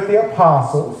meet with the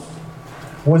apostles.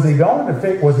 Was he going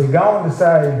to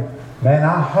say, man,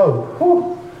 I hope,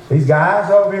 these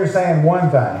guys over here saying one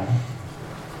thing,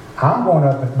 I'm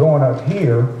going up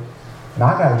here, and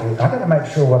I got to make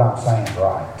sure what I'm saying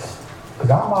right,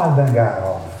 because I might have done got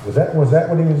off. Was that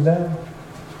what he was doing?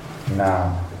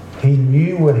 No, he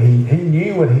knew what he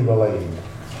believed.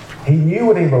 He knew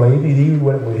what he believed. He knew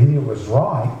what he knew was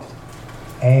right,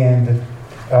 and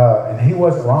he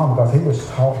wasn't wrong because he was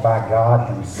taught by God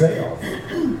himself.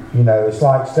 You know, it's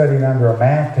like studying under a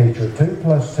math teacher. 2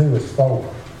 plus 2 is 4.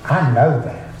 I know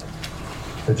that.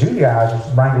 The Judaizers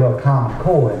bring a little Common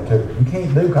Core into it. You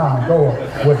can't do Common Core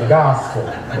with the gospel.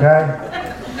 Okay?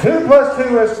 2 plus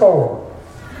 2 is 4.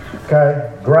 Okay?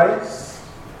 Grace,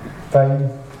 faith,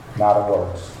 not of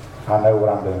works. I know what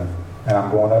I'm doing. And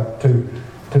I'm going up to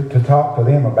talk to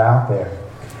them about that.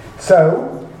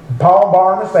 So, Paul and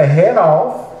Barnabas, they head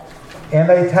off, and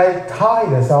they take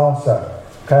Titus also.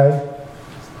 Okay?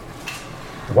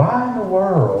 Why in the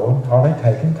world are they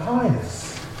taking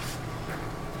Titus?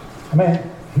 I mean,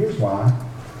 here's why.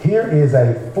 Here is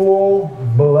a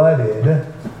full-blooded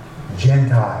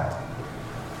Gentile.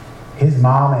 His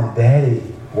mom and daddy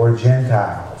were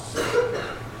Gentiles.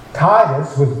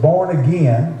 Titus was born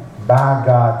again by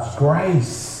God's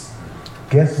grace.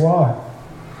 Guess what?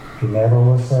 He never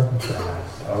was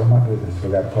circumcised. Oh my goodness,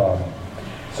 we got a problem.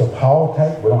 So we don't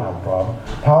have a problem.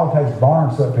 Paul takes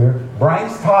Barnabas up here,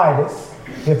 brings Titus.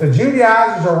 If the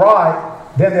Judaizers are right,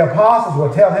 then the apostles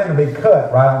will tell him to be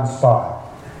cut right on the spot.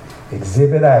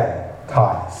 Exhibit A,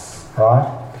 Titus. Right?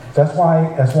 That's why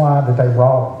that they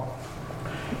brought him.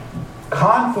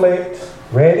 Conflict.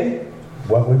 Ready?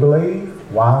 What we believe,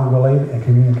 why we believe it, and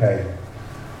communicate it.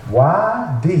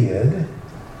 Why did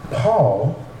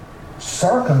Paul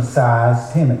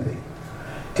circumcise Timothy?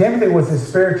 Timothy was his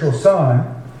spiritual son.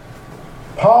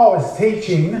 Paul is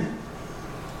teaching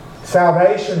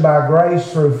salvation by grace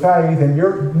through faith, and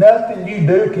nothing you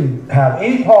do can have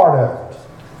any part of it.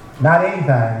 Not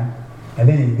anything. And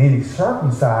then he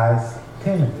circumcised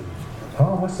Timothy.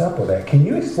 Oh, what's up with that? Can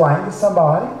you explain to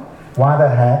somebody why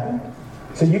that happened?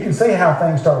 So you can see how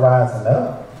things start rising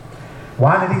up.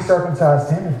 Why did he circumcise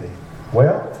Timothy?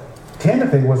 Well,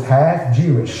 Timothy was half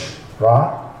Jewish,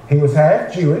 right? He was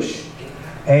half Jewish,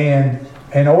 and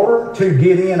in order to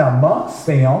get in amongst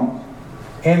them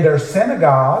in their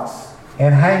synagogues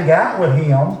and hang out with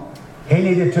him, he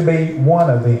needed to be one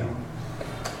of them.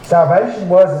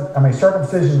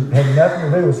 Circumcision had nothing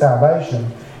to do with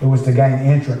salvation. It was to gain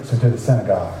entrance into the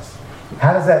synagogues.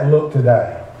 How does that look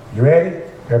today? You ready?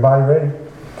 Everybody ready?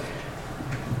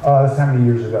 That's how many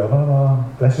years ago?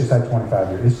 Let's just say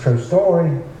 25 years. It's a true story.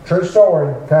 True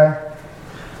story, okay?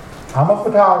 I'm a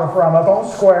photographer. I'm up on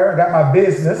Square. I got my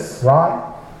business, right?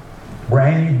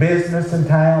 Brand new business in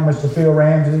town, Mr. Phil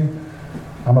Ramsey.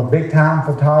 I'm a big-time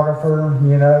photographer,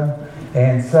 you know.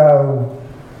 And so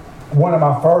one of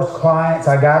my first clients,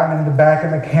 I got him in the back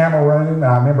in the camera room, and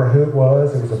I remember who it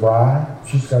was. It was a bride.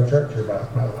 She used to go to church here, by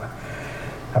the way.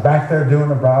 I'm back there doing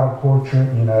the bridal portrait,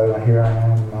 you know. Here I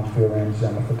am. I'm Phil Ramsey.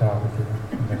 I'm a photographer.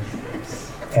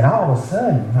 And all of a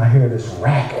sudden, I hear this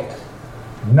racket,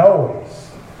 noise.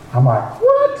 I'm like,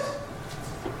 what?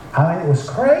 I mean, it was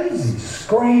crazy.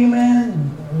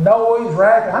 Screaming, noise,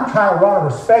 racket. I'm trying to run a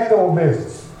respectable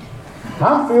business.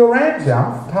 I'm Phil Ramsey.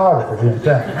 I'm a photographer here in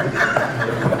town.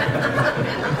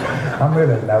 I'm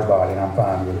really nobody, and I'm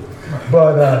fine with it.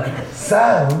 But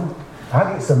so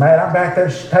I get so mad. I'm back there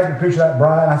taking a picture of that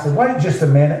bride. I said, wait just a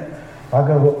minute. I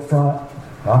go up front.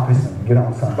 I'm fixing to get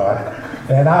on somebody.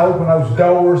 And I open those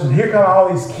doors, and here come all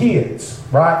these kids,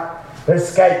 right? They're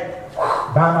skating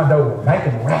by my door,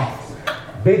 making rackets.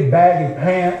 Big baggy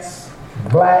pants,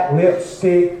 black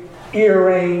lipstick,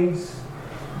 earrings,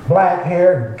 black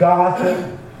hair,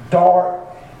 gothic, dark.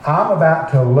 I'm about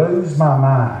to lose my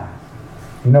mind.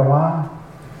 You know why?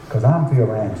 Because I'm Phil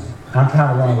Ramsey. I'm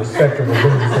trying to run a respectable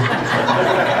business.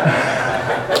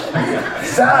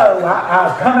 So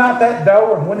I come out that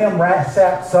door, and one of them rat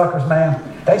sap suckers, man,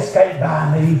 they skate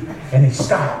by me, and he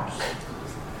stops.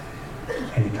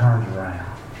 And he turns around,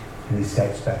 and he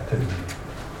skates back to me.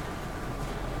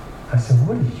 I said,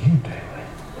 what are you doing?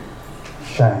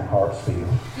 Shane Hartchfield.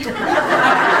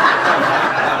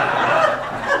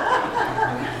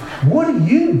 What are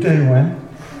you doing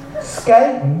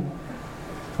skating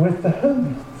with the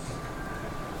hooligans?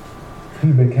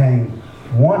 He became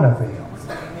one of them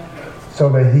so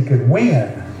that he could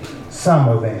win some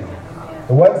of them.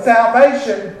 It wasn't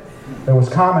salvation, there was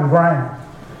common ground.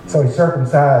 So he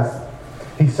circumcised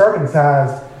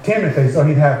Timothy so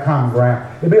he'd have common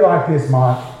ground. It'd be like this,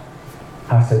 Mike.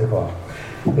 I said, well,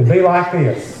 it'd be like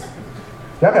this.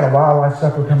 Y'all got a wildlife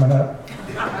supper coming up,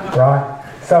 right?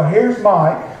 So here's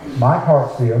Mike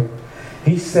Hartchfield.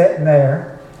 He's sitting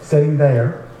there,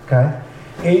 okay,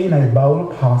 eating a bowl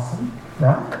of possum,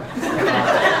 right?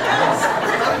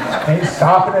 And he's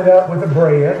stopping it up with the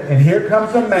bread. And here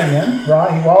comes a man,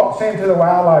 right? He walks into the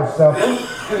wildlife supper,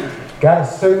 got a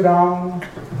suit on,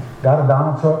 got a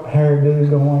Donald Trump hairdo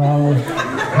going on,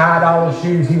 high-dollar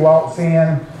shoes. He walks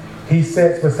in. He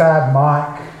sits beside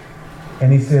Mike,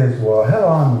 and he says, well, hello,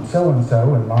 I'm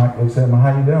so-and-so. And Mike looks at him,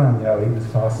 how you doing? You know, eating his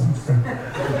possum and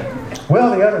stuff.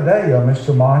 Well, the other day,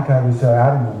 Mr. Mike, I was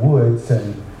out in the woods,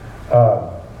 and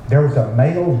there was a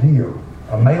male deer,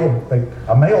 a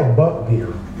male buck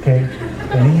deer, okay?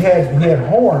 And he had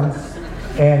horns,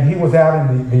 and he was out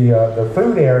in the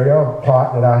food area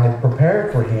plot that I had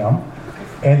prepared for him,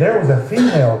 and there was a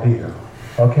female deer,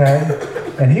 okay?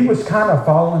 And he was kind of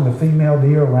following the female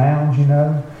deer around, you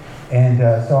know, and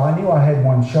so I knew I had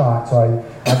one shot. So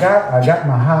I got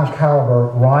my high caliber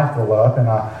rifle up, and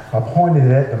I pointed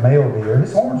it at the male deer.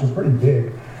 His horns were pretty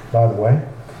big, by the way,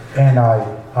 and I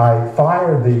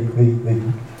fired the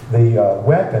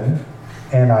weapon,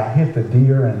 and I hit the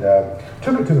deer and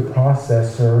took it to the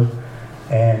processor.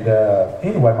 And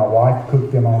anyway, my wife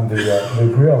cooked them on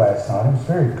the grill last night. It was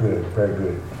very good, very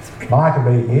good. Mike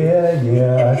would be,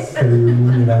 yeah, that's cool,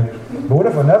 you know. But what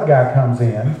if another guy comes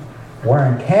in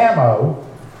wearing camo,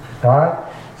 all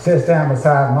right, sits down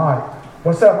beside Mike.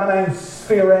 What's up? My name's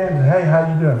Phil Ramsey. Hey,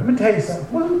 how you doing? Let me tell you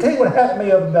something. Let me tell you what happened to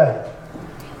me the other day.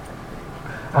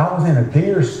 I was in a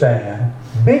deer stand.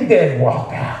 Big Daddy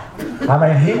walked out. I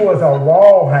mean, he was a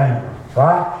wall hanger,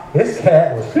 right? This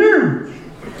cat was huge.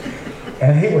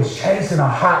 And he was chasing a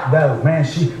hot doe. Man,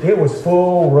 it was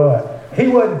full rut. He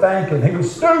wasn't thinking. He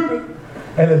was stupid.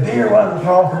 And the deer wasn't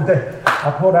talking.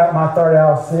 I pulled out my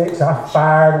 30-06. I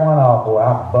fired one off. Boy,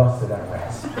 I busted that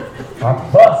rascal. I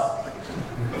busted.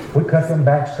 We cut them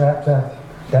back straps out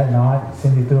that night.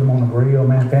 Cindy threw them on the grill.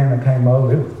 Man, family came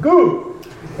over. It was good.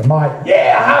 And Mike,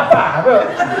 yeah, high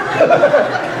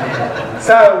five.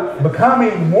 So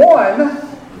becoming one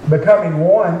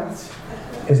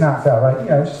is not salvation.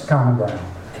 You know, it's just common ground.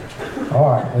 All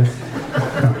right,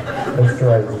 let's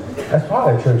crazy. That's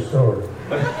probably a true story.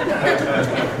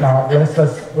 Now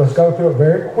let's go through it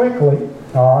very quickly.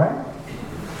 All right.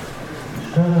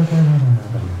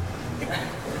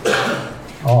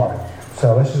 All right. So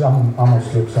I'm gonna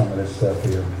skip some of this stuff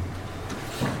here.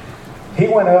 He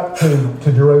went up to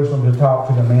Jerusalem to talk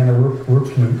to the men of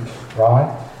repute. Right.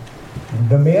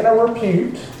 The men of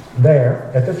repute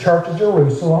there at the church of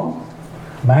Jerusalem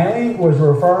mainly was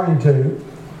referring to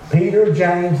Peter,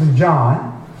 James, and John.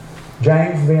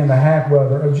 James being the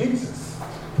half-brother of Jesus.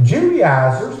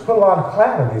 Judaizers put a lot of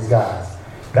clout on these guys.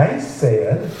 They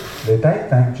said that they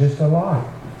think just alike.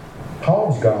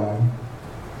 Paul's going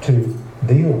to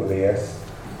deal with this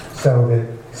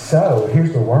so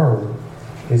here's the word.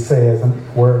 It says,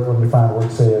 when we find where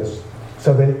it says,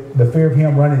 so that the fear of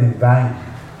him running in vain.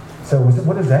 So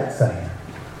what is that saying?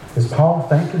 Is Paul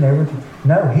thinking everything?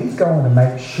 No, he's going to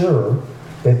make sure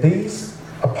that these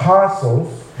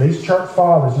apostles, these church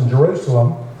fathers in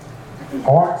Jerusalem,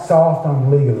 aren't soft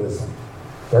on legalism.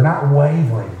 They're not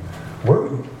wavering.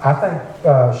 I think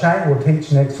Shane will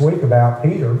teach next week about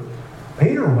Peter.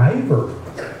 Peter wavered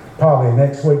probably in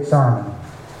next week's sermon.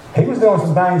 He was doing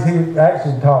some things he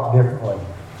actually taught differently.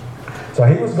 So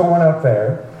he was going up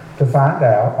there to find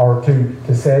out, or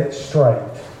to set it straight,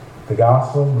 the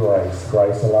gospel of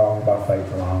grace alone, by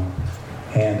faith alone.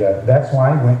 And that's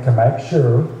why he went to make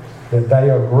sure that they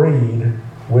agreed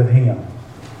with him.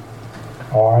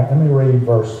 All right, let me read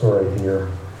verse 3 here.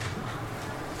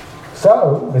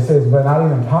 So, it says, but not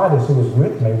even Titus, who was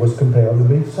with me, was compelled to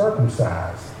be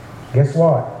circumcised. Guess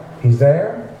what? He's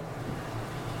there.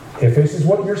 If this is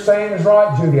what you're saying is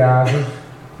right, Judaizers,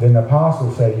 then the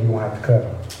apostles say you won't have to cut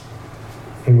him.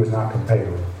 He was not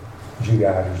compelled.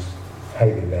 Judaizers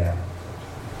hated that.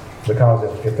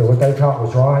 Because if what they taught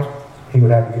was right, he would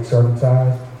have to get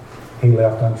circumcised. He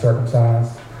left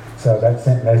uncircumcised. So that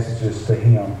sent messages to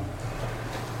him.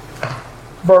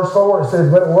 Verse 4, it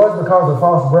says, but it was because of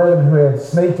false brethren who had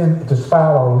sneaked in to spy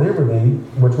our liberty,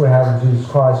 which we have in Jesus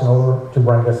Christ, in order to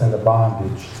bring us into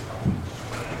bondage.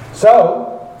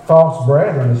 So, false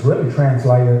brethren is really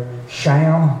translated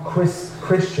sham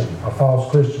Christian, a false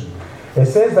Christian. It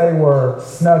says they were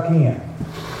snuck in.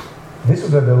 This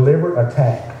was a deliberate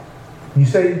attack. You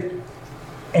see,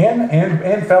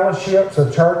 in fellowships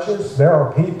of churches, there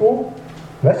are people,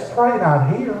 let's pray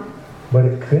not here, but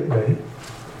it could be,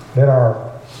 that are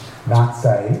not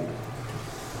saved.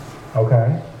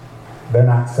 Okay? They're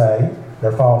not saved.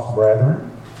 They're false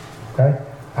brethren. Okay?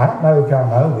 I don't know if y'all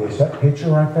know this. That picture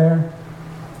right there,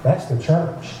 that's the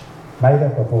church, made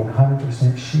up of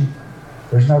 100% sheep.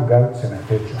 There's no goats in that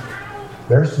picture.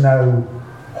 There's no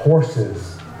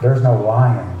horses. There's no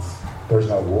lions. There's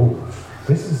no wolves.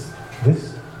 This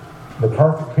is the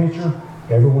perfect picture.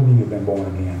 Everyone of you have been born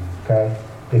again. Okay?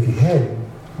 If you hadn't,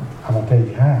 I'm going to tell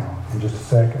you how in just a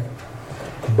second.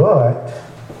 But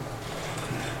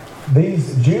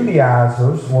these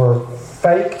Judaizers were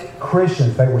fake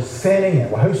Christians. They were sent in.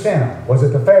 Well, who sent them? Was it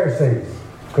the Pharisees?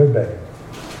 Could be.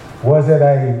 Was it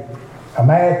a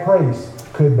mad priest?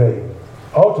 Could be.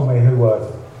 Ultimately, who was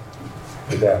it?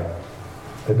 The devil.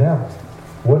 The devil.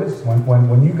 What is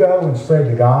when you go and spread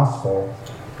the gospel,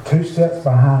 2 steps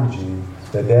behind you,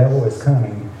 the devil is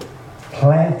coming,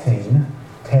 planting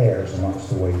tares amongst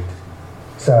the wheat.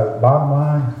 So, bottom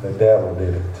line, the devil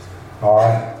did it. All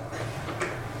right?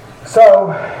 So,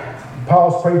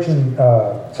 Paul's preaching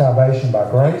salvation by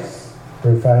grace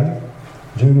through faith.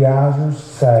 Judaizers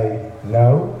say,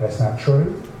 no, that's not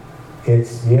true.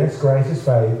 It's, yes, grace is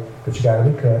faith, but you got to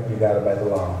be cut, you got to obey the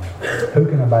law. Who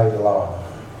can obey the law?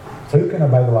 Who can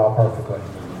obey the law perfectly?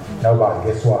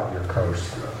 Nobody. Guess what? You're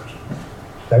cursed.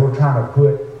 They were trying to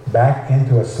put back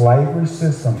into a slavery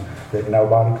system that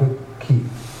nobody could keep.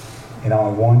 And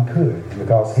only one could. And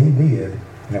because he did,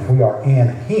 and if we are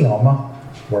in him,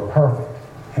 we're perfect.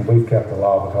 And we've kept the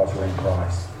law because we're in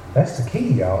Christ. That's the key,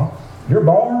 y'all. You're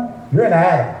born, you're an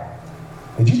Adam.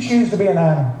 Did you choose to be an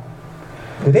Adam?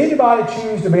 Did anybody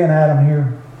choose to be an Adam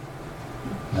here?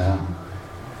 No.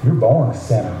 You're born a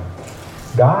sinner.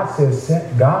 God says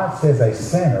a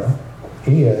sinner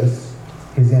is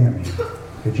his enemy.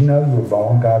 Did you know you were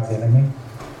born God's enemy?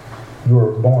 You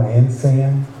were born in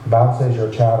sin. The Bible says you're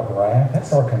a child of wrath.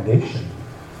 That's our condition.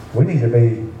 We need to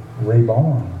be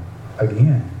reborn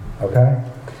again. Okay?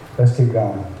 Let's keep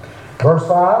going. Verse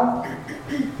 5.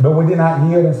 But we did not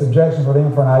yield in subjection for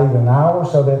them for not even an hour,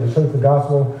 so that the truth of the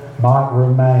gospel might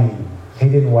remain. He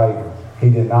didn't waver. He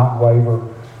did not waver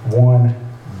one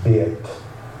bit.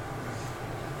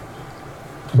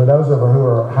 But those of us who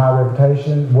are high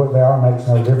reputation, what they are makes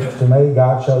no difference to me.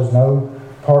 God shows no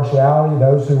partiality.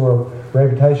 Those who are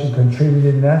reputation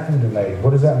contributed nothing to me.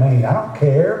 What does that mean? I don't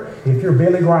care if you're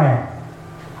Billy Graham.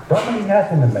 Don't mean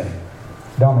nothing to me.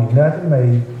 Don't mean nothing to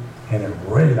me, and it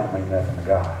really don't mean nothing to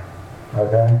God.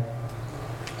 Okay?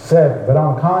 7. But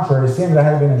on the contrary, it seems I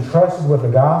had been entrusted with the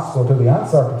gospel to the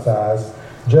uncircumcised,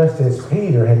 just as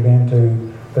Peter had been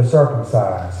to the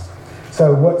circumcised.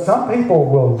 So what some people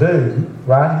will do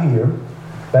right here,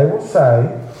 they will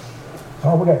say,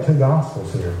 oh, we got 2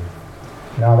 gospels here.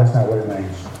 No, that's not what it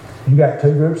means. You got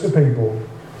 2 groups of people,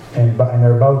 and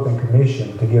they're both in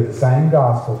commission to give the same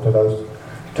gospel to those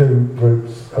two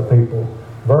groups of people.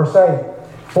 Verse 8,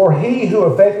 for he who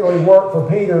effectively worked for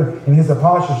Peter in his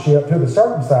apostleship to the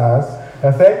circumcised,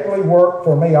 effectively worked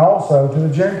for me also to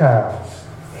the Gentiles.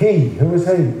 He, who is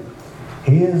he?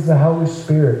 He is the Holy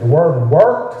Spirit. The word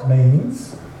worked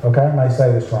means, okay, I may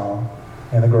say this wrong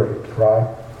in the Greek, right?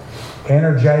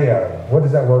 Energeo. What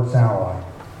does that word sound like?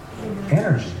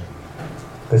 Energy.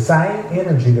 The same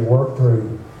energy that worked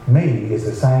through me is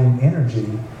the same energy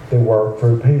that worked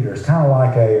through Peter. It's kind of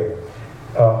like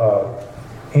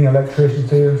any electricians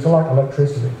here. So like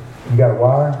electricity. You got a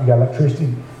wire, you got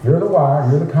electricity. You're the wire,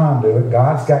 you're the conduit.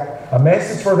 God's got a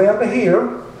message for them to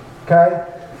hear, okay,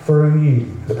 through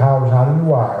you. The power's not in the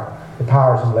wire. The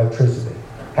power's in electricity.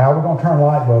 How are we going to turn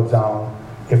light bulbs on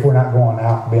if we're not going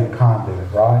out and being a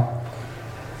conduit, right?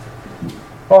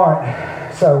 All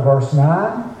right, so verse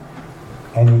 9.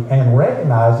 And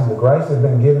recognizing the grace that had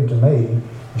been given to me,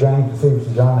 James and Cephas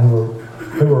and John,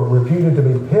 who were reputed to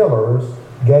be pillars,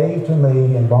 gave to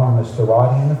me and Barnabas the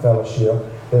right hand of fellowship,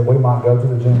 that we might go to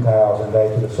the Gentiles and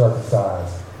they to the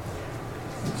circumcised.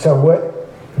 So what?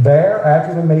 There,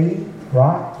 after the meeting,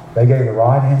 right? They gave the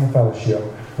right hand of fellowship.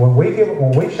 When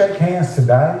we shake hands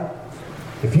today,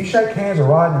 if you shake hands with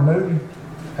Rod and Moody,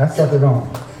 that's what they're going.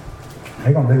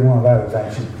 They're going to do one of those,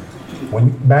 ain't you?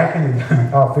 Back in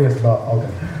the fist bump.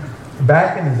 Okay.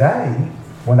 Back in the day,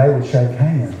 when they would shake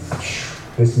hands,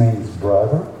 this means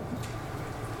brother.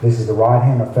 This is the right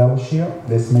hand of fellowship.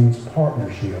 This means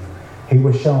partnership. He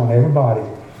was showing everybody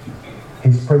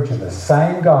he's preaching the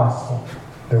same gospel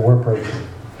that we're preaching.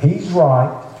 He's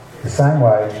right the same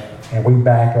way, and we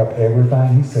back up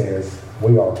everything he says.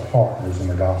 We are partners in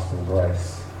the gospel of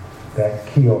grace. That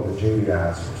killed the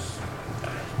Judaizers.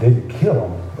 Didn't kill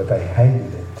them, but they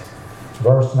hated it.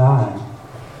 Verse 9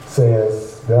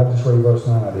 says, did I just read verse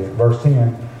 9? I did. Verse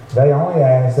 10, they only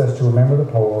asked us to remember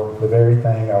the poor, the very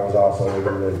thing I was also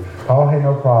able to do. Paul had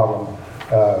no problem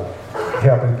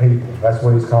helping people. That's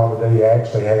what he's called to do. He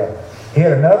actually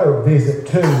had another visit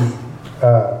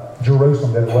to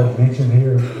Jerusalem that wasn't mentioned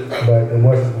here, but it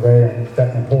wasn't very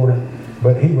that important.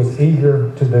 But he was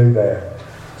eager to do that.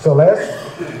 So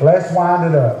let's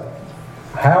wind it up.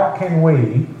 How can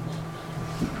we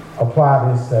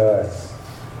apply this to us?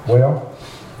 Well,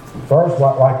 first,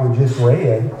 like we just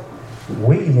read,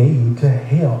 we need to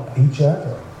help each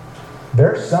other.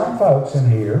 There's some folks in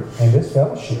here, in this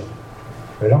fellowship,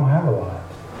 they don't have a lot.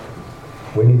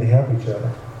 We need to help each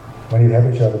other. We need to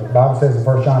help each other. The Bible says in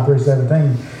 1 John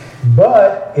 3:17,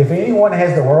 but if anyone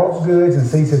has the world's goods and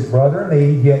sees his brother in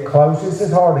need, yet closes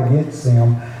his heart against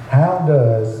them, how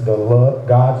does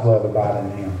God's love abide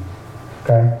in him?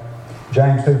 Okay?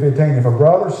 James 2:15, if a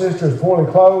brother or sister is poorly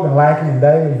clothed and lacking in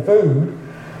daily food,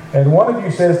 and one of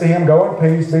you says to him, go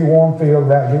in peace, be warm filled,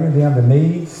 without giving them the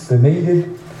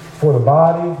needed for the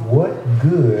body, what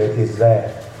good is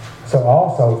that? So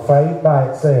also, faith by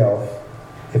itself,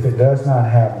 if it does not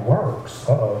have works,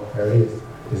 there it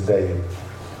is dead.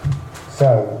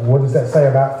 So, what does that say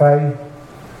about faith?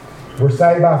 We're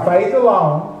saved by faith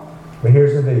alone, but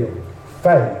here's the deal.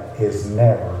 Faith is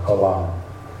never alone.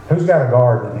 Who's got a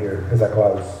garden in here as I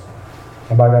close?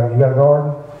 Anybody you got a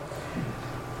garden?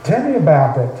 Tell me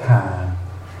about that time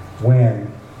when,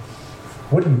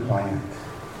 what do you plant?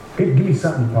 Give me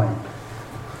something to plant.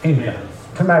 Anything.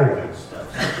 Tomatoes.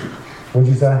 What'd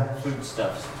you say?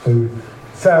 Foodstuffs. Food.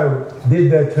 So,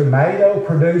 did the tomato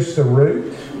produce the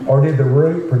root, or did the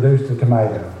root produce the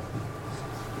tomato?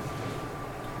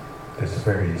 That's a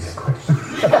very easy question.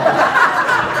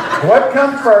 What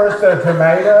comes first, the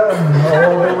tomato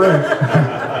or the root?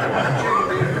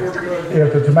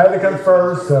 If the tomato comes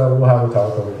first, we'll have a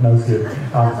talk over it. No, kidding.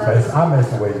 I'm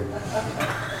messing with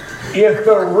you. If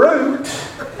the root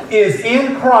is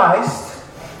in Christ,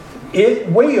 it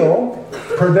will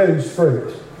produce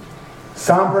fruit.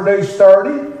 Some produce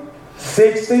 30,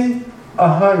 60,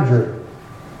 100.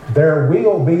 There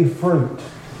will be fruit.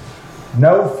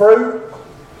 No fruit,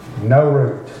 no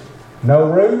root. No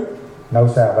root, no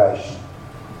salvation.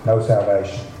 No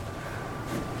salvation.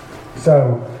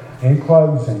 So, in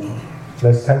closing,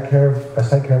 let's take care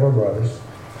of our brothers.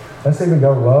 Let's even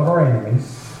go love our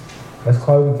enemies. Let's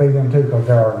clothe and feed them too, because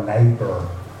they're our neighbor.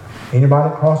 Anybody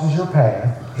that crosses your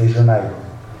path is your neighbor.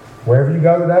 Wherever you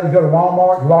go today, you go to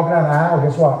Walmart, you're walking down the aisle,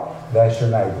 guess what? That's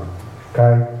your neighbor.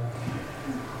 Okay?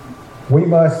 We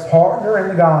must partner in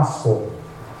the gospel.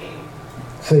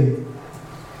 See,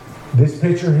 this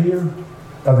picture here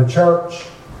of the church,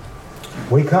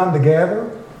 we come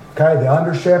together, okay, the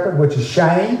under shepherd, which is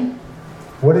Shane.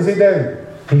 What does he do?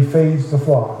 He feeds the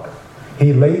flock.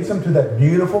 He leads them to that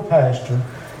beautiful pasture.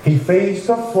 He feeds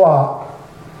the flock.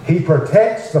 He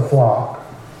protects the flock.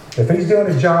 If he's doing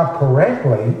his job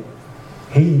correctly,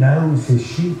 he knows his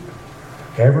sheep.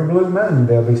 Every blue moon,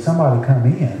 there'll be somebody come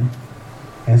in.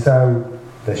 And so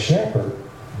the shepherd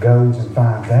goes and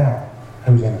finds out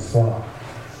who's in his flock.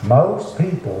 Most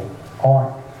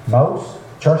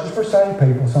churches for saved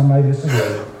people, some may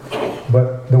disagree,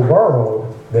 but the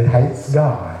world that hates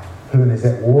God, who is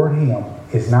at war with him,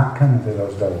 is not coming through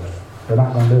those doors. They're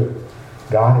not going to do it.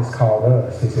 God has called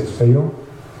us. He says, Phil,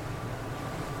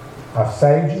 I've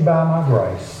saved you by my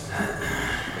grace.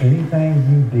 Anything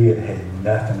you did had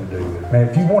nothing to do with it. Man,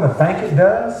 if you want to think it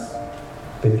does,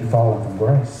 then you're falling from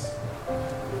grace.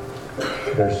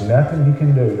 There's nothing you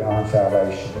can do to earn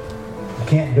salvation. You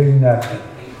can't do nothing.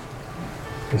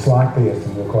 It's like this,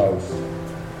 and we'll close.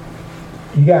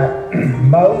 You got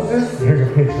Moses. Here's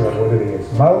a picture of what it is.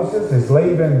 Moses is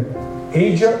leaving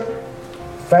Egypt.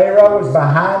 Pharaoh is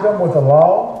behind him with the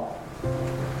law,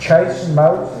 chasing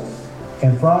Moses.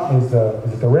 In front is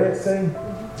the Red Sea.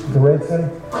 The Red Sea.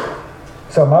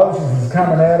 So Moses is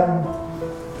coming at him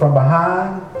from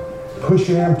behind,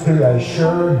 pushing him to a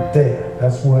sure death.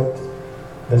 That's what's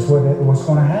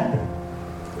going to happen.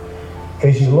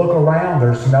 As you look around,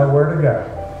 there's nowhere to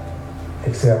go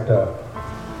except up.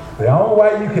 The only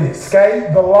way you can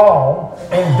escape the law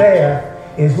and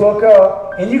death is look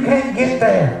up, and you can't get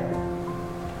there.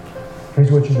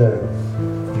 Here's what you do.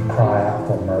 You cry out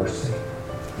for mercy.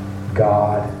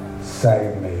 God,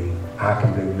 save me. I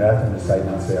can do nothing to save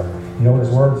myself. You know what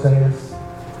his word says?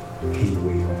 He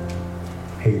will.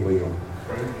 He will.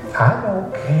 I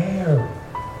don't care.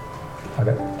 I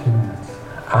got 2 minutes.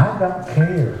 I don't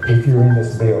care if you're in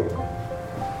this building.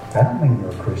 That don't mean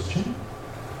you're a Christian.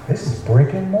 This is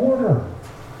brick and mortar.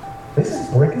 This is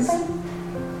brick and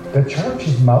mortar. The church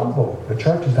is mobile. The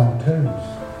church is on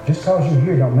tubes. Just because you're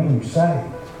here don't mean you're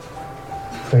saved.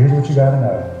 So here's what you got to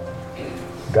know.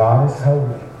 God is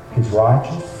holy. He's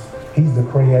righteous. He's the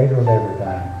creator of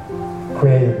everything.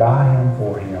 Created by him,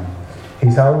 for him.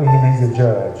 He's holy and he's a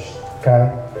judge.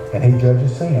 Okay? And he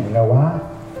judges sin. You know why?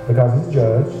 Because he's a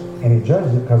judge. And he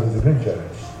judges it because he's a good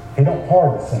judge. He don't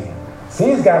pardon sin.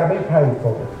 Sin's got to be paid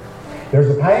for. There's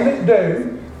a payment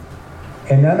due.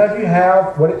 And none of you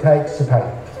have what it takes to pay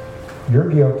it. You're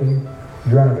guilty.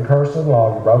 You're under the curse of the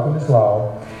law. You've broken this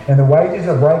law. And the wages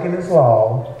of breaking this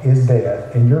law is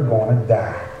death. And you're going to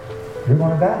die. You're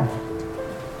going to die.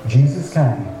 Jesus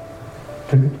came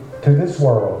to this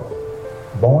world,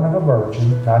 born of a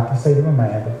virgin, not the seed of a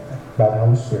man, but by the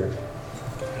Holy Spirit.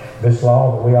 This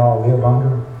law that we all live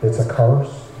under, it's a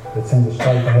curse that sends us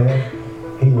straight to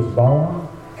hell. He was born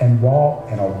and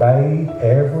walked and obeyed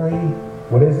every,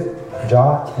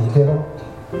 jot and tittle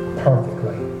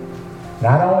perfectly.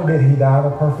 Not only did he die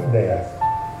the perfect death,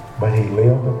 but he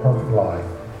lived the perfect life.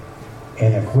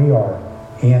 And if we are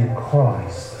in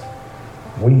Christ,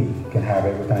 we can have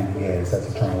everything he has. That's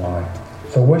eternal life.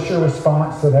 So what's your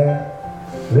response to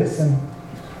that? Listen,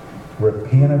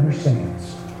 repent of your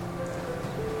sins.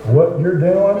 What you're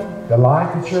doing, the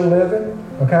life that you're living,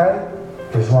 okay,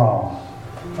 is wrong.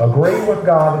 Agree with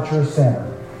God that you're a sinner.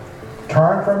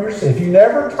 Turn from your sin. If you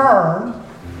never turned,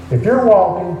 if you're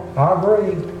walking, I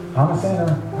agree, I'm a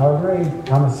sinner. I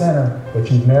agree, I'm a sinner. But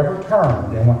you've never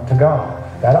turned and went to God.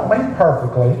 That don't mean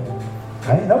perfectly.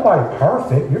 Ain't nobody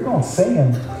perfect. You're going to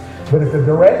sin. But if the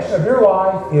direction of your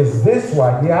life is this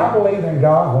way, yeah, I believe in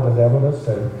God. Well, the devil does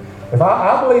too. If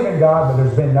I believe in God, but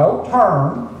there's been no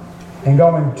turn and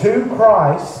going to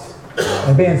Christ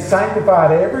and being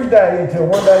sanctified every day until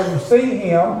one day you see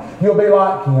him, you'll be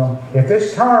like him. If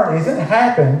this turn isn't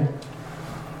happened,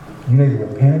 you need to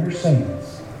repent of your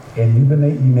sins. And you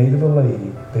need to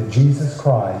believe that Jesus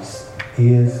Christ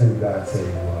is who God said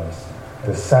he was.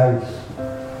 The Savior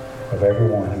of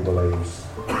everyone who believes.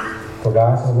 For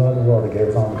God so loved the world, he gave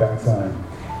his only begotten Son.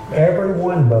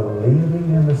 Everyone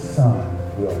believing in the Son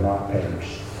will not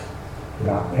perish.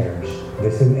 Not perish.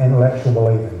 This isn't intellectual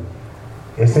believing.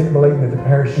 It's in believing that the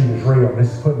parachute is real.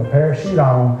 This is putting the parachute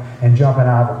on and jumping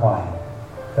out of the plane.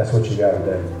 That's what you got to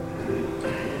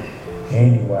do.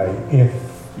 Anyway, if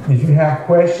you have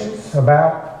questions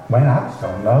about, man, I just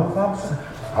don't know if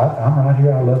I'm right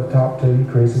here. I love to talk to you.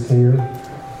 Chris is here.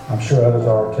 I'm sure others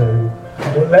are too.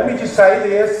 But let me just say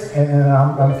this, and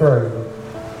I'm through.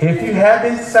 If you have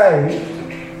been saved,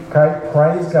 okay,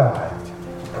 praise God.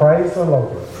 Praise the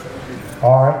Lord.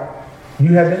 All right.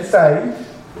 You have been saved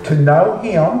to know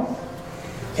him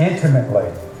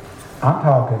intimately. I'm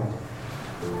talking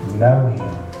know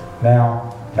him.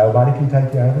 Now, nobody can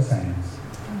take you out of his hands.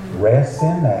 Rest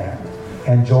in that.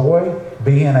 Enjoy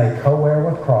being a co-heir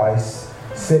with Christ,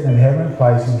 sitting in heavenly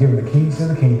places, given the keys to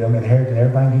the kingdom, inheriting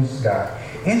everything Jesus got.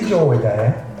 Enjoy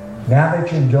that. Now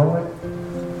that you enjoy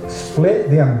it, split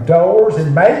them doors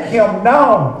and make him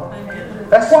known.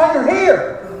 That's why you're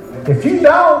here. If you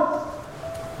don't,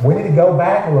 we need to go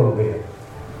back a little bit.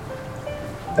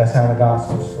 That's how the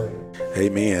gospel spread.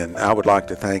 Amen. I would like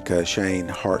to thank Shane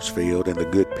Hartchfield and the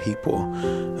good people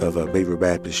of Beaver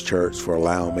Baptist Church for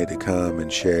allowing me to come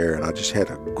and share. And I just had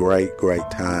a great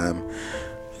time.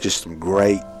 Just some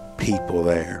great people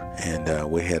there,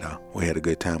 and we had a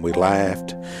good time. We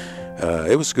laughed.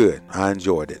 It was good. I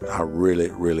enjoyed it. I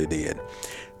really did.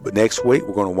 But next week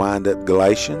we're going to wind up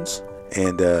Galatians.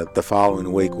 And the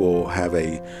following week we'll have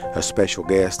a special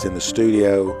guest in the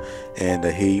studio, and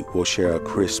he will share a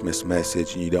Christmas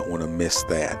message, and you don't want to miss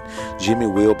that. Jimmy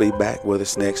will be back with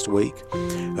us next week.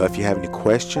 If you have any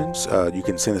questions, you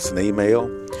can send us an email.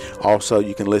 Also,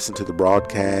 you can listen to the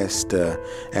broadcast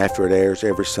after it airs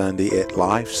every Sunday at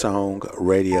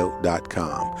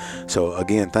lifesongradio.com. So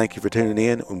again, thank you for tuning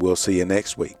in, and we'll see you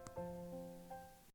next week.